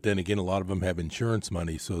be. But then again, a lot of them have insurance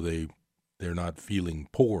money, so they're not feeling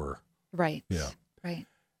poor. Right. Yeah. Right.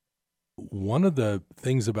 One of the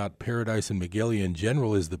things about Paradise and Magalia in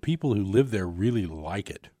general is the people who live there really like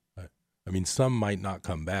it. I mean, some might not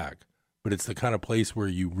come back, but it's the kind of place where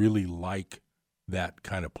you really like that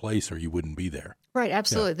kind of place or you wouldn't be there. Right,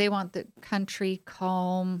 absolutely. Yeah. They want the country,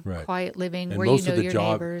 calm, quiet living, and where you know your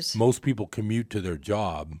neighbors. Most people commute to their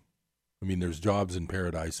job. I mean, there's jobs in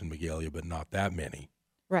Paradise and Magalia, but not that many.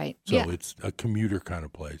 Right. So it's a commuter kind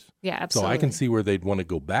of place. Yeah, absolutely. So I can see where they'd want to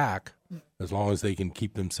go back as long as they can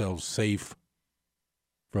keep themselves safe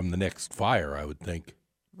from the next fire, I would think.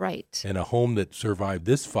 Right. And a home that survived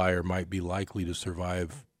this fire might be likely to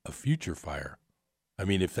survive a future fire. I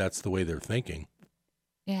mean, if that's the way they're thinking.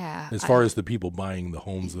 Yeah. As far as the people buying the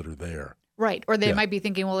homes that are there. Right. Or they might be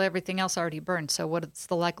thinking, well, everything else already burned. So what's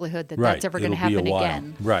the likelihood that that's ever going to happen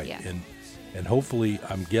again? Right. Yeah. And hopefully,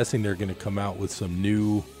 I'm guessing they're going to come out with some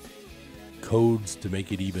new codes to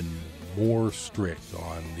make it even more strict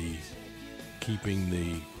on the keeping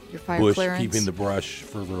the bush, keeping the brush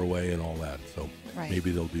further away and all that. So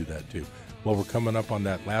maybe they'll do that too. Well, we're coming up on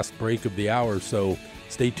that last break of the hour, so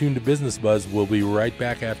stay tuned to Business Buzz. We'll be right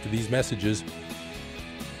back after these messages.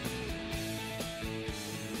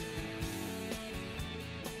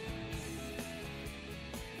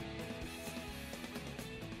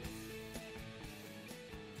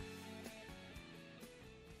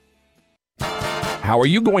 How are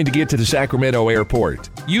you going to get to the Sacramento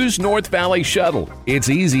airport? Use North Valley Shuttle.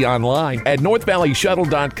 It's easy online at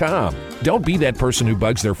northvalleyshuttle.com. Don't be that person who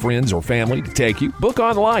bugs their friends or family to take you. Book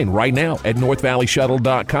online right now at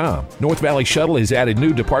northvalleyshuttle.com. North Valley Shuttle has added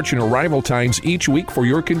new departure and arrival times each week for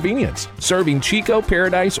your convenience, serving Chico,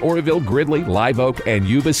 Paradise, Oroville, Gridley, Live Oak, and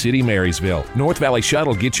Yuba City, Marysville. North Valley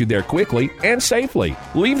Shuttle gets you there quickly and safely.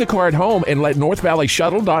 Leave the car at home and let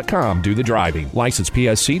northvalleyshuttle.com do the driving. License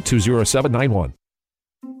PSC 20791.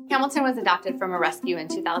 Hamilton was adopted from a rescue in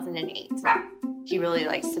 2008. He really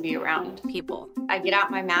likes to be around people. I get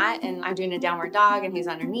out my mat and I'm doing a downward dog and he's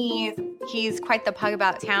underneath. He's quite the pug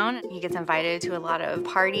about town. He gets invited to a lot of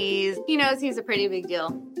parties. He knows he's a pretty big deal.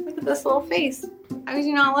 Look at this little face. How could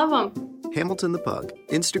you not love him? Hamilton the Pug,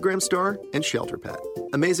 Instagram star and shelter pet.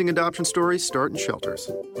 Amazing adoption stories start in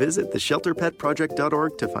shelters. Visit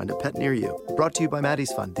theshelterpetproject.org to find a pet near you. Brought to you by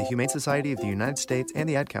Maddie's Fund, the Humane Society of the United States, and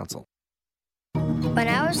the Ad Council. When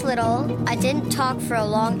I was little, I didn't talk for a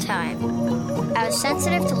long time. I was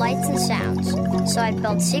sensitive to lights and sounds, so I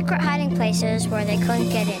built secret hiding places where they couldn't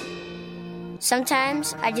get in.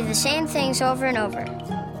 Sometimes I do the same things over and over,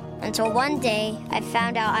 until one day I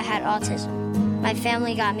found out I had autism. My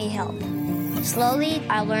family got me help. Slowly,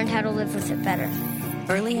 I learned how to live with it better.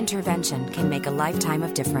 Early intervention can make a lifetime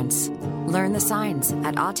of difference. Learn the signs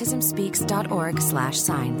at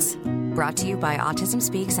autismspeaks.org/signs. Brought to you by Autism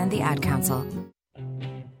Speaks and the Ad Council.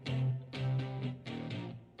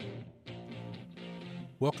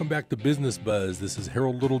 Welcome back to Business Buzz. This is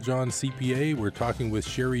Harold Littlejohn, CPA. We're talking with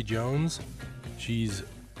Sherry Jones. She's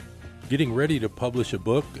getting ready to publish a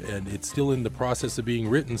book, and it's still in the process of being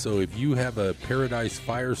written. So if you have a Paradise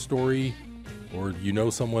Fire story, or you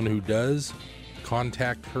know someone who does,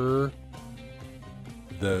 contact her.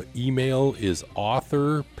 The email is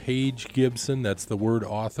author Paige Gibson. That's the word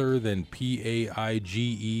author, then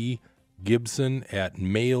Paige Gibson at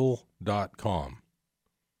mail.com.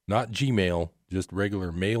 Not Gmail, just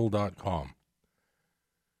regular mail.com.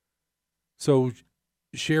 So,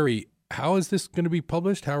 Sherry, how is this going to be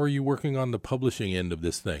published? How are you working on the publishing end of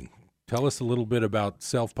this thing? Tell us a little bit about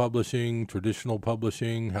self-publishing, traditional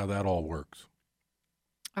publishing, how that all works.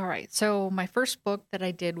 All right. So my first book that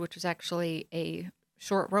I did, which was actually a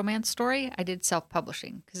short romance story, I did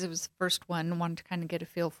self-publishing because it was the first one. Wanted to kind of get a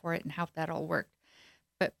feel for it and how that all worked.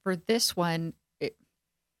 But for this one, it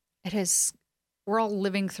has. We're all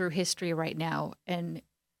living through history right now, and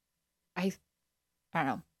I don't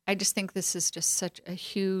know. I just think this is just such a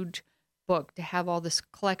huge book to have all this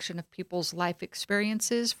collection of people's life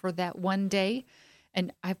experiences for that one day,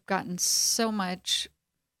 and I've gotten so much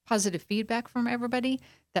positive feedback from everybody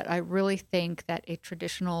that I really think that a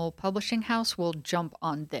traditional publishing house will jump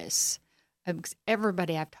on this. Because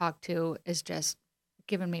everybody I've talked to is just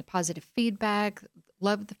given me positive feedback,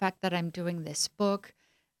 love the fact that I'm doing this book,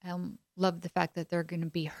 love the fact that they're going to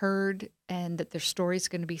be heard and that their story's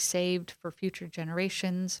going to be saved for future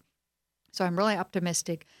generations. So I'm really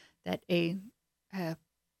optimistic that a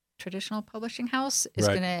traditional publishing house is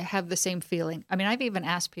going to have the same feeling. I mean, I've even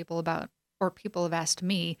asked people about, or people have asked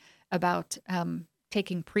me about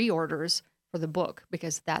taking pre-orders for the book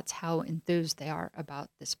because that's how enthused they are about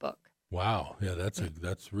this book. Wow. Yeah,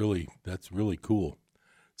 that's really cool.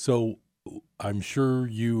 So I'm sure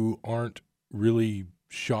you aren't really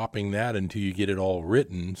shopping that until you get it all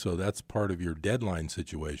written. So that's part of your deadline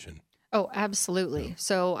situation. Oh, absolutely. Yeah.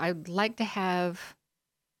 So I'd like to have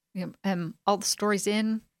all the stories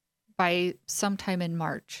in by sometime in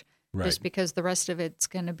March. Right. Just because the rest of it's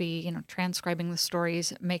going to be, transcribing the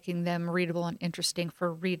stories, making them readable and interesting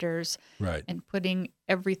for readers, right, and putting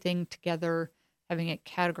everything together, having it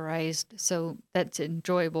categorized so that's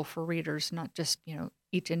enjoyable for readers, not just,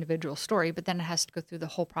 each individual story, but then it has to go through the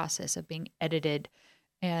whole process of being edited.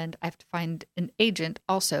 And I have to find an agent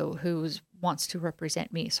also who wants to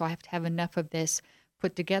represent me. So I have to have enough of this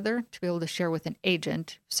put together to be able to share with an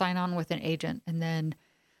agent, sign on with an agent, and then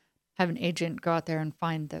have an agent go out there and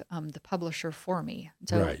find the publisher for me.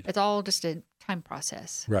 So It's all just a time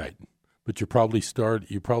process. Right. But you probably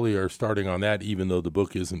are starting on that even though the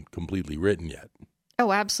book isn't completely written yet.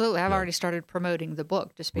 Oh, absolutely. I've already started promoting the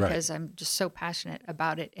book just because I'm just so passionate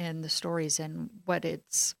about it and the stories and what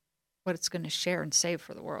it's going to share and save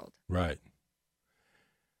for the world. Right.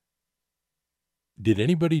 Did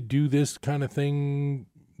anybody do this kind of thing?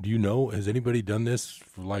 Do you know, has anybody done this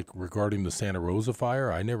regarding the Santa Rosa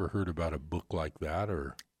fire? I never heard about a book like that.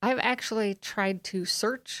 Or I've actually tried to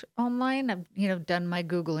search online. I've, done my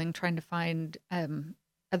Googling, trying to find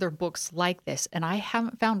other books like this. And I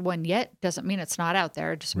haven't found one yet. Doesn't mean it's not out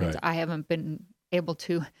there. It just means I haven't been able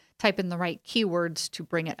to type in the right keywords to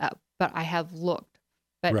bring it up. But I have looked.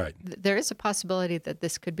 But Right. There is a possibility that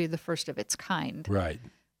this could be the first of its kind. Right.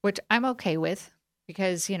 Which I'm okay with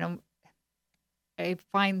because, I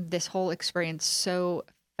find this whole experience so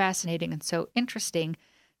fascinating and so interesting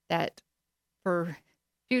that for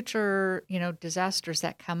future, disasters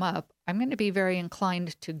that come up, I'm going to be very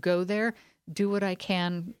inclined to go there, do what I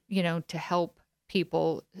can, to help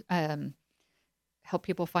people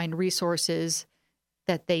find resources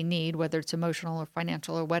that they need, whether it's emotional or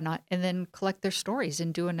financial or whatnot, and then collect their stories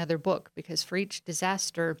and do another book, because for each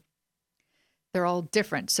disaster, they're all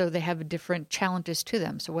different. So they have different challenges to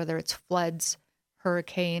them. So whether it's floods,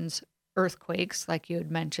 hurricanes, earthquakes, like you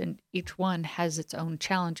had mentioned, each one has its own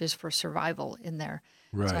challenges for survival in there.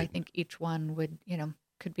 Right. So I think each one would,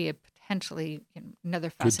 could be a potentially another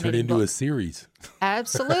Could turn fascinating into book. a series.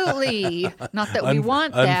 Absolutely. Not that we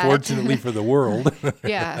want that. Unfortunately for the world.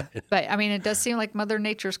 Yeah. But I mean, it does seem like Mother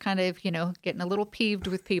Nature's kind of, getting a little peeved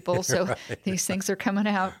with people. So Right. these things are coming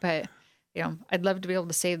out. But, I'd love to be able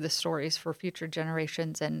to save the stories for future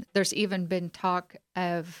generations. And there's even been talk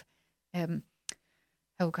of,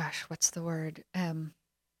 what's the word?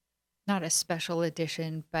 Not a special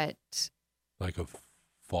edition, but Like a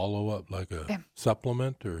follow-up, like a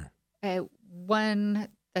supplement, or? one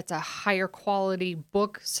that's a higher quality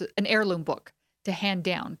book, an heirloom book to hand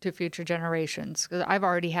down to future generations. 'Cause I've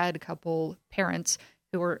already had a couple parents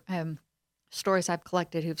who are stories I've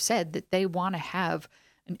collected who've said that they want to have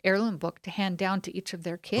an heirloom book to hand down to each of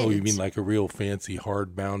their kids. Oh, you mean like a real fancy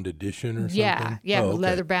hardbound edition or something? Yeah, Oh, okay.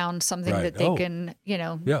 leather bound, something Right. that they Oh. can,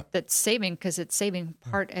 Yeah. that's saving, because it's saving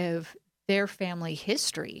part of their family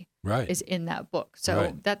history. Right. Is in that book. So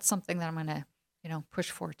Right. that's something that I'm going to,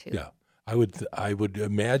 push for too. Yeah. I would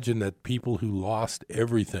imagine that people who lost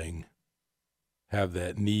everything have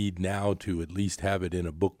that need now to at least have it in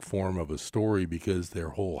a book form of a story, because their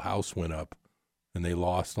whole house went up and they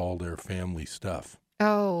lost all their family stuff.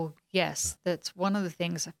 Oh, yes. That's one of the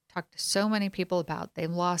things I've talked to so many people about. They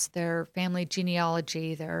lost their family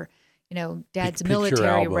genealogy, their, dad's Picture military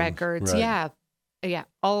albums, records. right. Yeah. Yeah.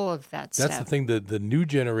 All of that That's stuff. the thing, that the new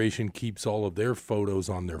generation keeps all of their photos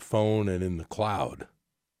on their phone and in the cloud.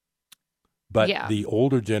 But Yeah. the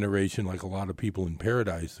older generation, like a lot of people in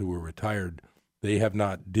Paradise who were retired, they have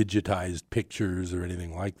not digitized pictures or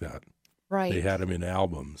anything like that. Right. They had them in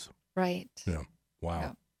albums. Right. Yeah. Wow.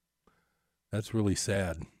 Yeah. That's really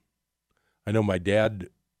sad. I know my dad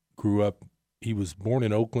grew up, he was born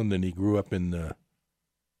in Oakland, and he grew up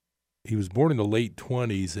he was born in the late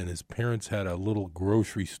 20s, and his parents had a little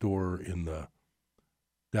grocery store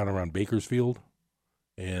down around Bakersfield.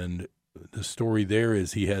 And the story there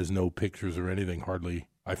is he has no pictures or anything, hardly.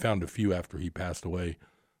 I found a few after he passed away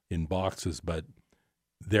in boxes, but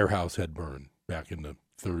their house had burned back in the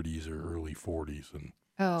 30s or early 40s. And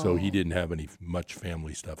so he Oh. didn't have much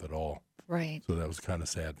family stuff at all. Right. So that was kind of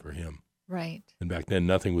sad for him. Right. And back then,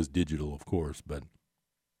 nothing was digital, of course. But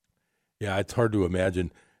yeah, it's hard to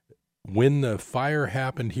imagine. When the fire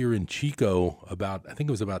happened here in Chico, I think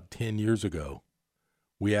it was about 10 years ago,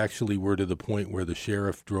 we actually were to the point where the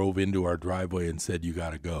sheriff drove into our driveway and said, "You got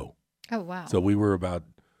to go." Oh, wow. So we were about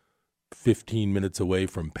 15 minutes away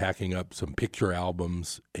from packing up some picture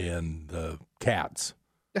albums and the cats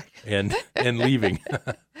and leaving.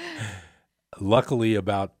 Luckily,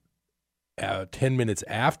 about 10 minutes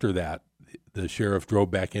after that, the sheriff drove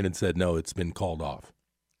back in and said, "No, it's been called off."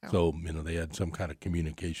 Oh. So, they had some kind of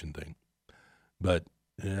communication thing. But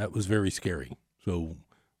that was very scary. So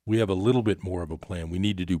we have a little bit more of a plan. We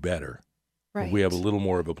need to do better. Right. We have a little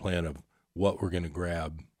more of a plan of what we're going to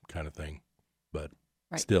grab, kind of thing. But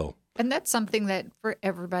Right. still. And that's something that for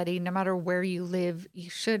everybody, no matter where you live, you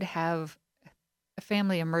should have a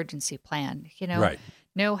family emergency plan. Right.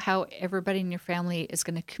 Know how everybody in your family is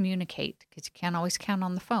going to communicate, because you can't always count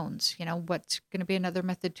on the phones. What's going to be another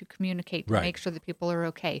method to communicate to Right. make sure that people are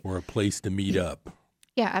okay. Or a place to meet up.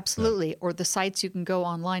 Yeah, absolutely. Or the sites you can go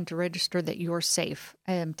online to register that you're safe,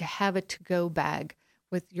 to have a to-go bag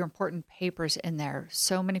with your important papers in there.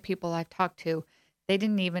 So many people I've talked to, they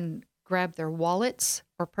didn't even grab their wallets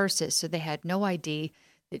or purses, so they had no ID,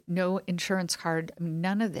 no insurance card,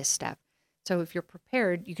 none of this stuff. So if you're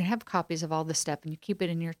prepared, you can have copies of all this stuff, and you keep it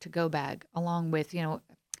in your to-go bag, along with,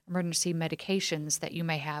 emergency medications that you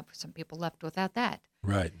may have. Some people left without that.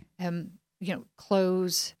 Right.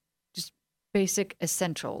 Clothes, just basic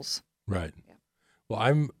essentials. Right.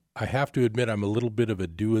 Well, I have to admit, I'm a little bit of a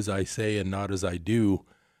do as I say and not as I do.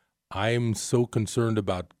 I'm so concerned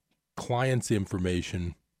about clients'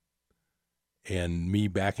 information and me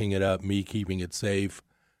backing it up, me keeping it safe.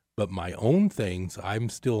 But my own things, I'm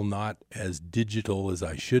still not as digital as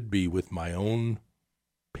I should be with my own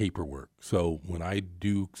paperwork. So when I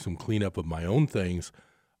do some cleanup of my own things,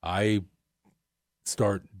 I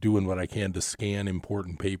start doing what I can to scan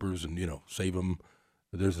important papers and, save them.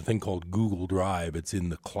 There's a thing called Google Drive. It's in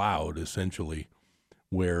the cloud, essentially,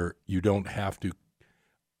 where you don't have to.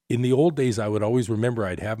 In the old days, I would always remember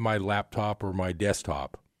I'd have my laptop or my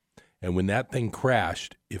desktop. And when that thing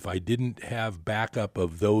crashed, if I didn't have backup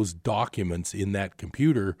of those documents in that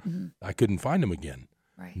computer, I couldn't find them again.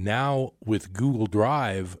 Right. Now, with Google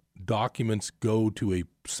Drive, documents go to a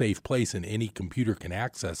safe place and any computer can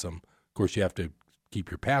access them. Of course, you have to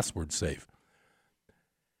keep your password safe.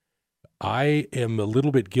 I am a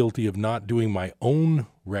little bit guilty of not doing my own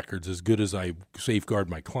records as good as I safeguard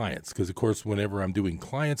my clients. Because, of course, whenever I'm doing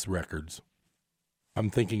clients' records,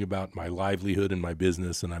 I'm thinking about my livelihood and my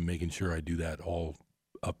business, and I'm making sure I do that all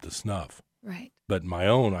up to snuff. Right. But my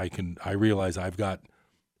own, I realize I've got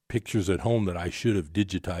pictures at home that I should have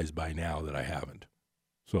digitized by now that I haven't.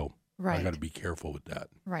 So I got to be careful with that.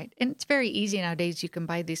 Right. And it's very easy nowadays. You can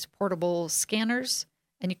buy these portable scanners,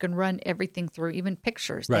 and you can run everything through, even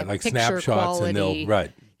pictures. Right, like picture snapshots, quality. and they'll,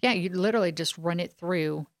 right. Yeah, you literally just run it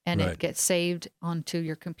through, and Right. it gets saved onto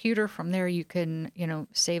your computer. From there, you can,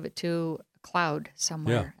 save it to a cloud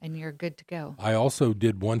somewhere, and you're good to go. I also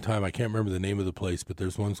did one time, I can't remember the name of the place, but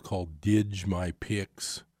there's ones called Dig My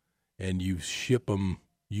Pics, and you ship them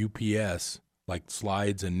UPS, like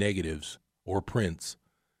slides and negatives or prints,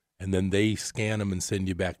 and then they scan them and send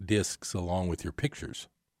you back discs along with your pictures.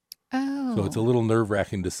 Oh. So it's a little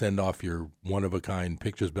nerve-wracking to send off your one-of-a-kind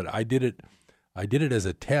pictures, but I did it as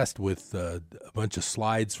a test with a bunch of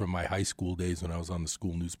slides from my high school days when I was on the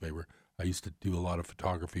school newspaper. I used to do a lot of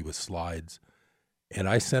photography with slides, and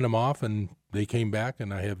I sent them off, and they came back,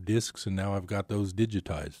 and I have discs, and now I've got those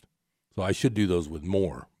digitized. So I should do those with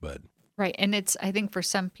more, but... Right. And I think for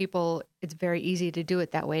some people, it's very easy to do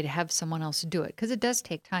it that way, to have someone else do it, because it does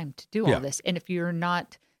take time to do all this. And if you're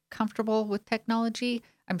not comfortable with technology,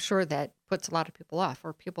 I'm sure that puts a lot of people off.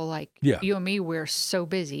 Or people like you and me, we're so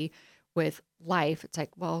busy with life. It's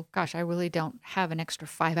like, well, gosh, I really don't have an extra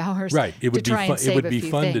 5 hours right. It would to try be and save it would a be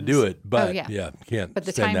few fun things. to do it, but can't. But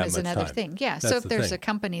the spend time that is much another time. thing. Yeah. That's So if the there's thing. a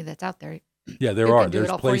company that's out there, there are. There's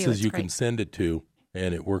places places you can send it to,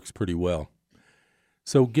 and it works pretty well.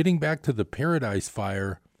 So getting back to the Paradise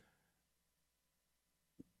Fire,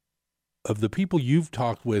 of the people you've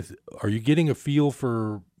talked with, are you getting a feel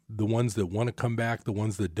for the ones that want to come back, the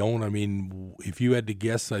ones that don't? I mean, if you had to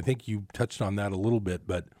guess, I think you touched on that a little bit,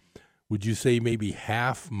 but would you say maybe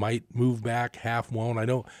half might move back, half won't? I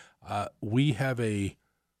know we have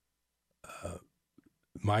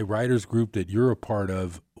my writers group that you're a part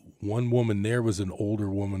of. One woman there was an older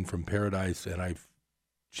woman from Paradise, and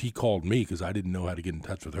she called me because I didn't know how to get in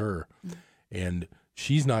touch with her. And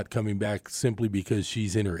she's not coming back simply because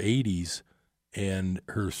she's in her 80s and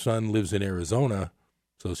her son lives in Arizona.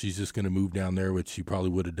 So she's just going to move down there, which she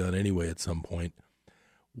probably would have done anyway at some point.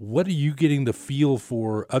 What are you getting the feel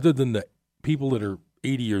for, other than the people that are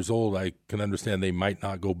 80 years old? I can understand they might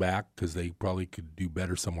not go back because they probably could do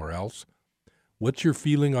better somewhere else. What's your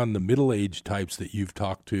feeling on the middle-aged types that you've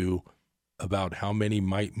talked to about how many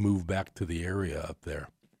might move back to the area up there?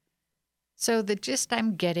 So the gist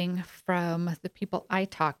I'm getting from the people I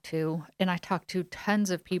talk to, and I talk to tons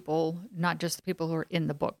of people, not just the people who are in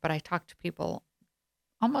the book, but I talk to people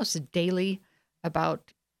almost daily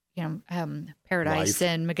about, Paradise Life.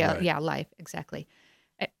 and Miguel. Right. Yeah, life, exactly.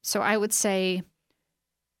 So I would say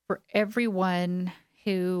for everyone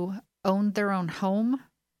who owned their own home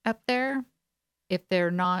up there, if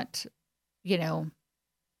they're not,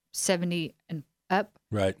 70 and up,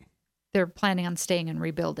 right, they're planning on staying and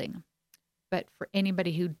rebuilding. But for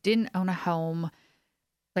anybody who didn't own a home,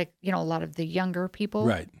 like, a lot of the younger people,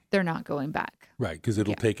 right, they're not going back. Right, because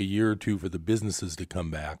it'll take a year or two for the businesses to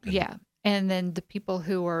come back. Yeah. And then the people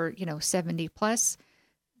who are, 70 plus,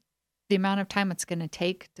 the amount of time it's going to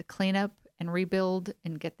take to clean up and rebuild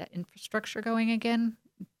and get that infrastructure going again,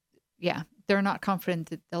 they're not confident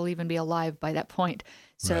that they'll even be alive by that point.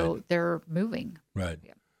 So they're moving. Right.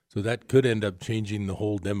 Yeah. So that could end up changing the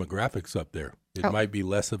whole demographics up there. It might be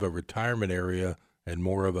less of a retirement area and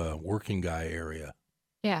more of a working guy area.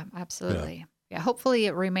 Yeah, absolutely. Yeah. Hopefully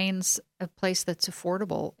it remains a place that's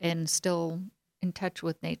affordable and still in touch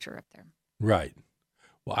with nature up there. Right.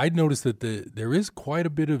 Well, I'd noticed that there is quite a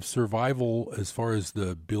bit of survival as far as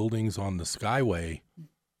the buildings on the Skyway.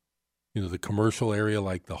 The commercial area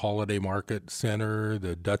like the Holiday Market Center,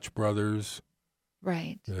 the Dutch Brothers.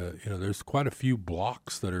 Right. There's quite a few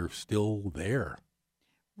blocks that are still there.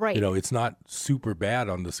 Right. It's not super bad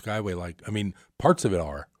on the Skyway. Parts of it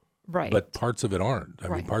are. Right. But parts of it aren't.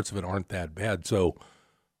 Right. Parts of it aren't that bad. So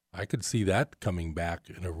I could see that coming back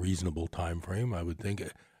in a reasonable time frame, I would think.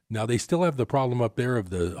 Now, they still have the problem up there of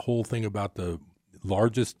the whole thing about the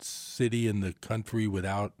largest city in the country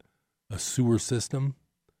without a sewer system.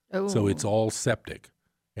 Oh. So it's all septic.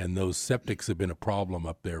 And those septics have been a problem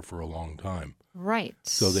up there for a long time. Right.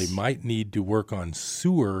 So they might need to work on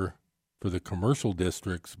sewer for the commercial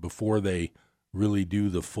districts before they really do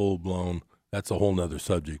the full-blown. That's a whole nother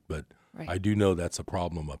subject, but Right. I do know that's a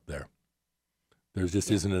problem up there. There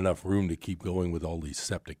just isn't enough room to keep going with all these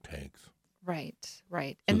septic tanks. Right,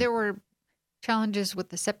 right. And there were challenges with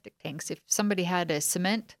the septic tanks. If somebody had a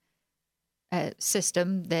cement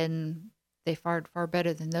system, then they fared far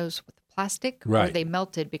better than those with plastic, or Right. they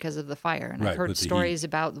melted because of the fire. And Right, I've heard with the stories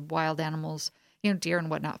about the wild animals, deer and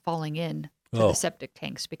whatnot, falling in to the septic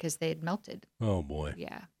tanks because they had melted. Oh, boy.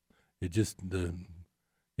 Yeah. It just, the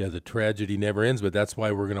tragedy never ends, but that's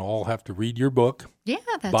why we're going to all have to read your book. Yeah,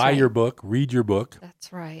 that's Buy right. your book, read your book.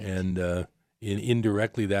 That's right. And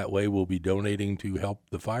indirectly that way we'll be donating to help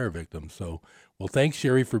the fire victims. So, well, thanks,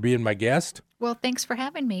 Sherry, for being my guest. Well, thanks for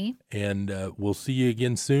having me. And we'll see you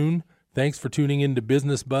again soon. Thanks for tuning in to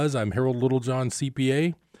Business Buzz. I'm Harold Littlejohn,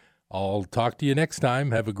 CPA. I'll talk to you next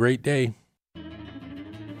time. Have a great day.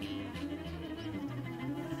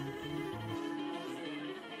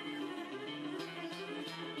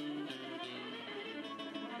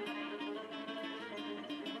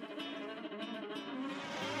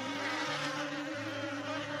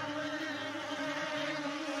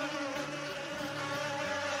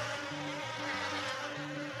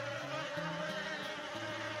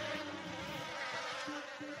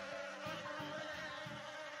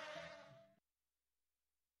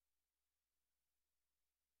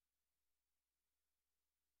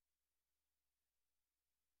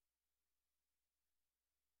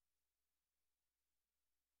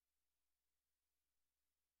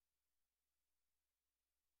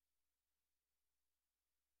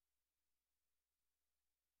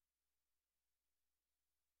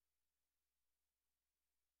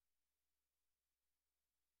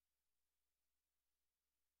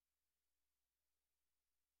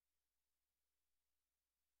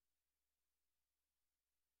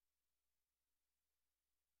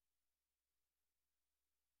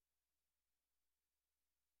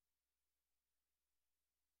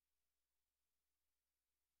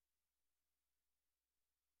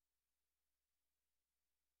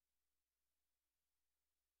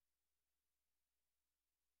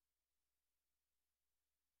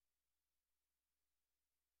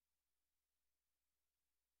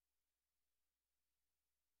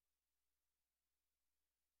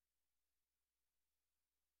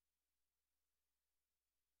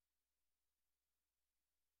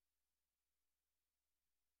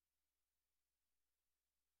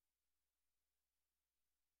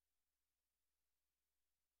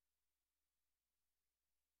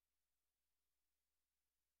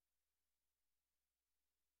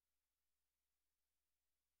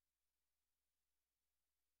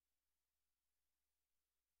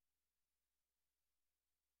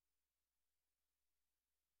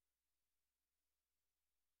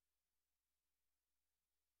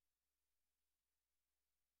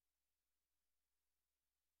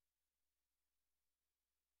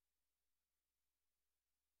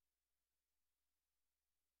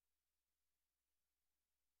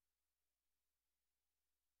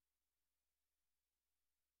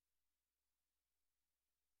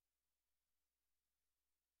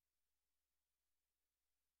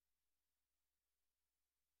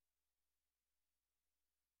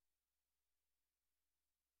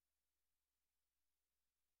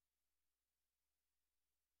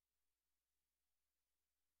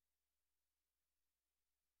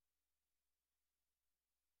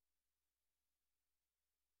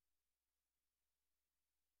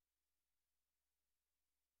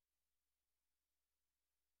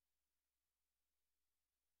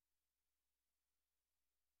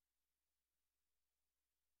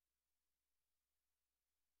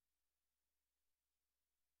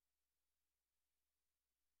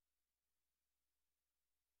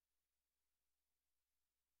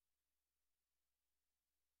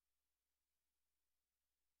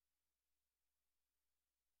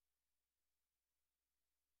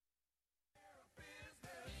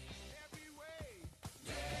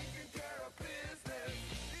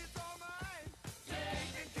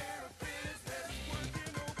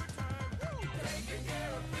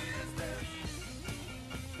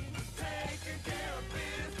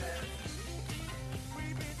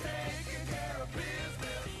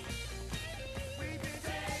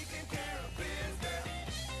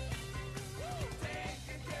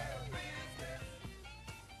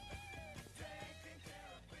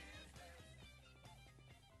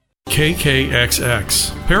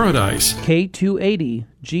 KKXX, Paradise,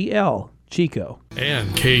 K280GL, Chico, and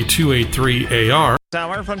K283AR.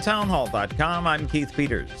 Hour from townhall.com. I'm Keith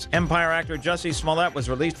Peters. Empire actor Jussie Smollett was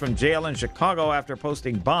released from jail in Chicago after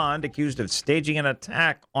posting bond, accused of staging an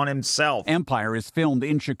attack on himself. Empire is filmed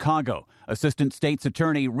in Chicago. Assistant State's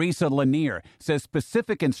Attorney Risa Lanier says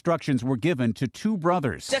specific instructions were given to two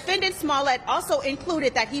brothers. Defendant Smollett also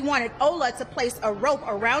included that he wanted Ola to place a rope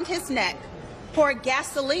around his neck, pour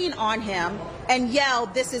gasoline on him, and yell,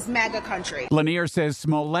 "This is MAGA country." Lanier says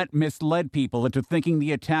Smollett misled people into thinking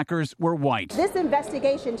the attackers were white. This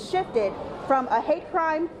investigation shifted from a hate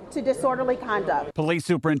crime to disorderly conduct. Police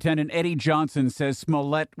Superintendent Eddie Johnson says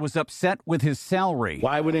Smollett was upset with his salary.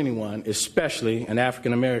 Why would anyone, especially an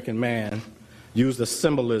African-American man, use the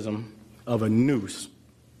symbolism of a noose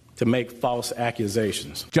to make false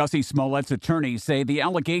accusations? Jussie Smollett's attorneys say the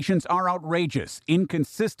allegations are outrageous,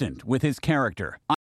 inconsistent with his character.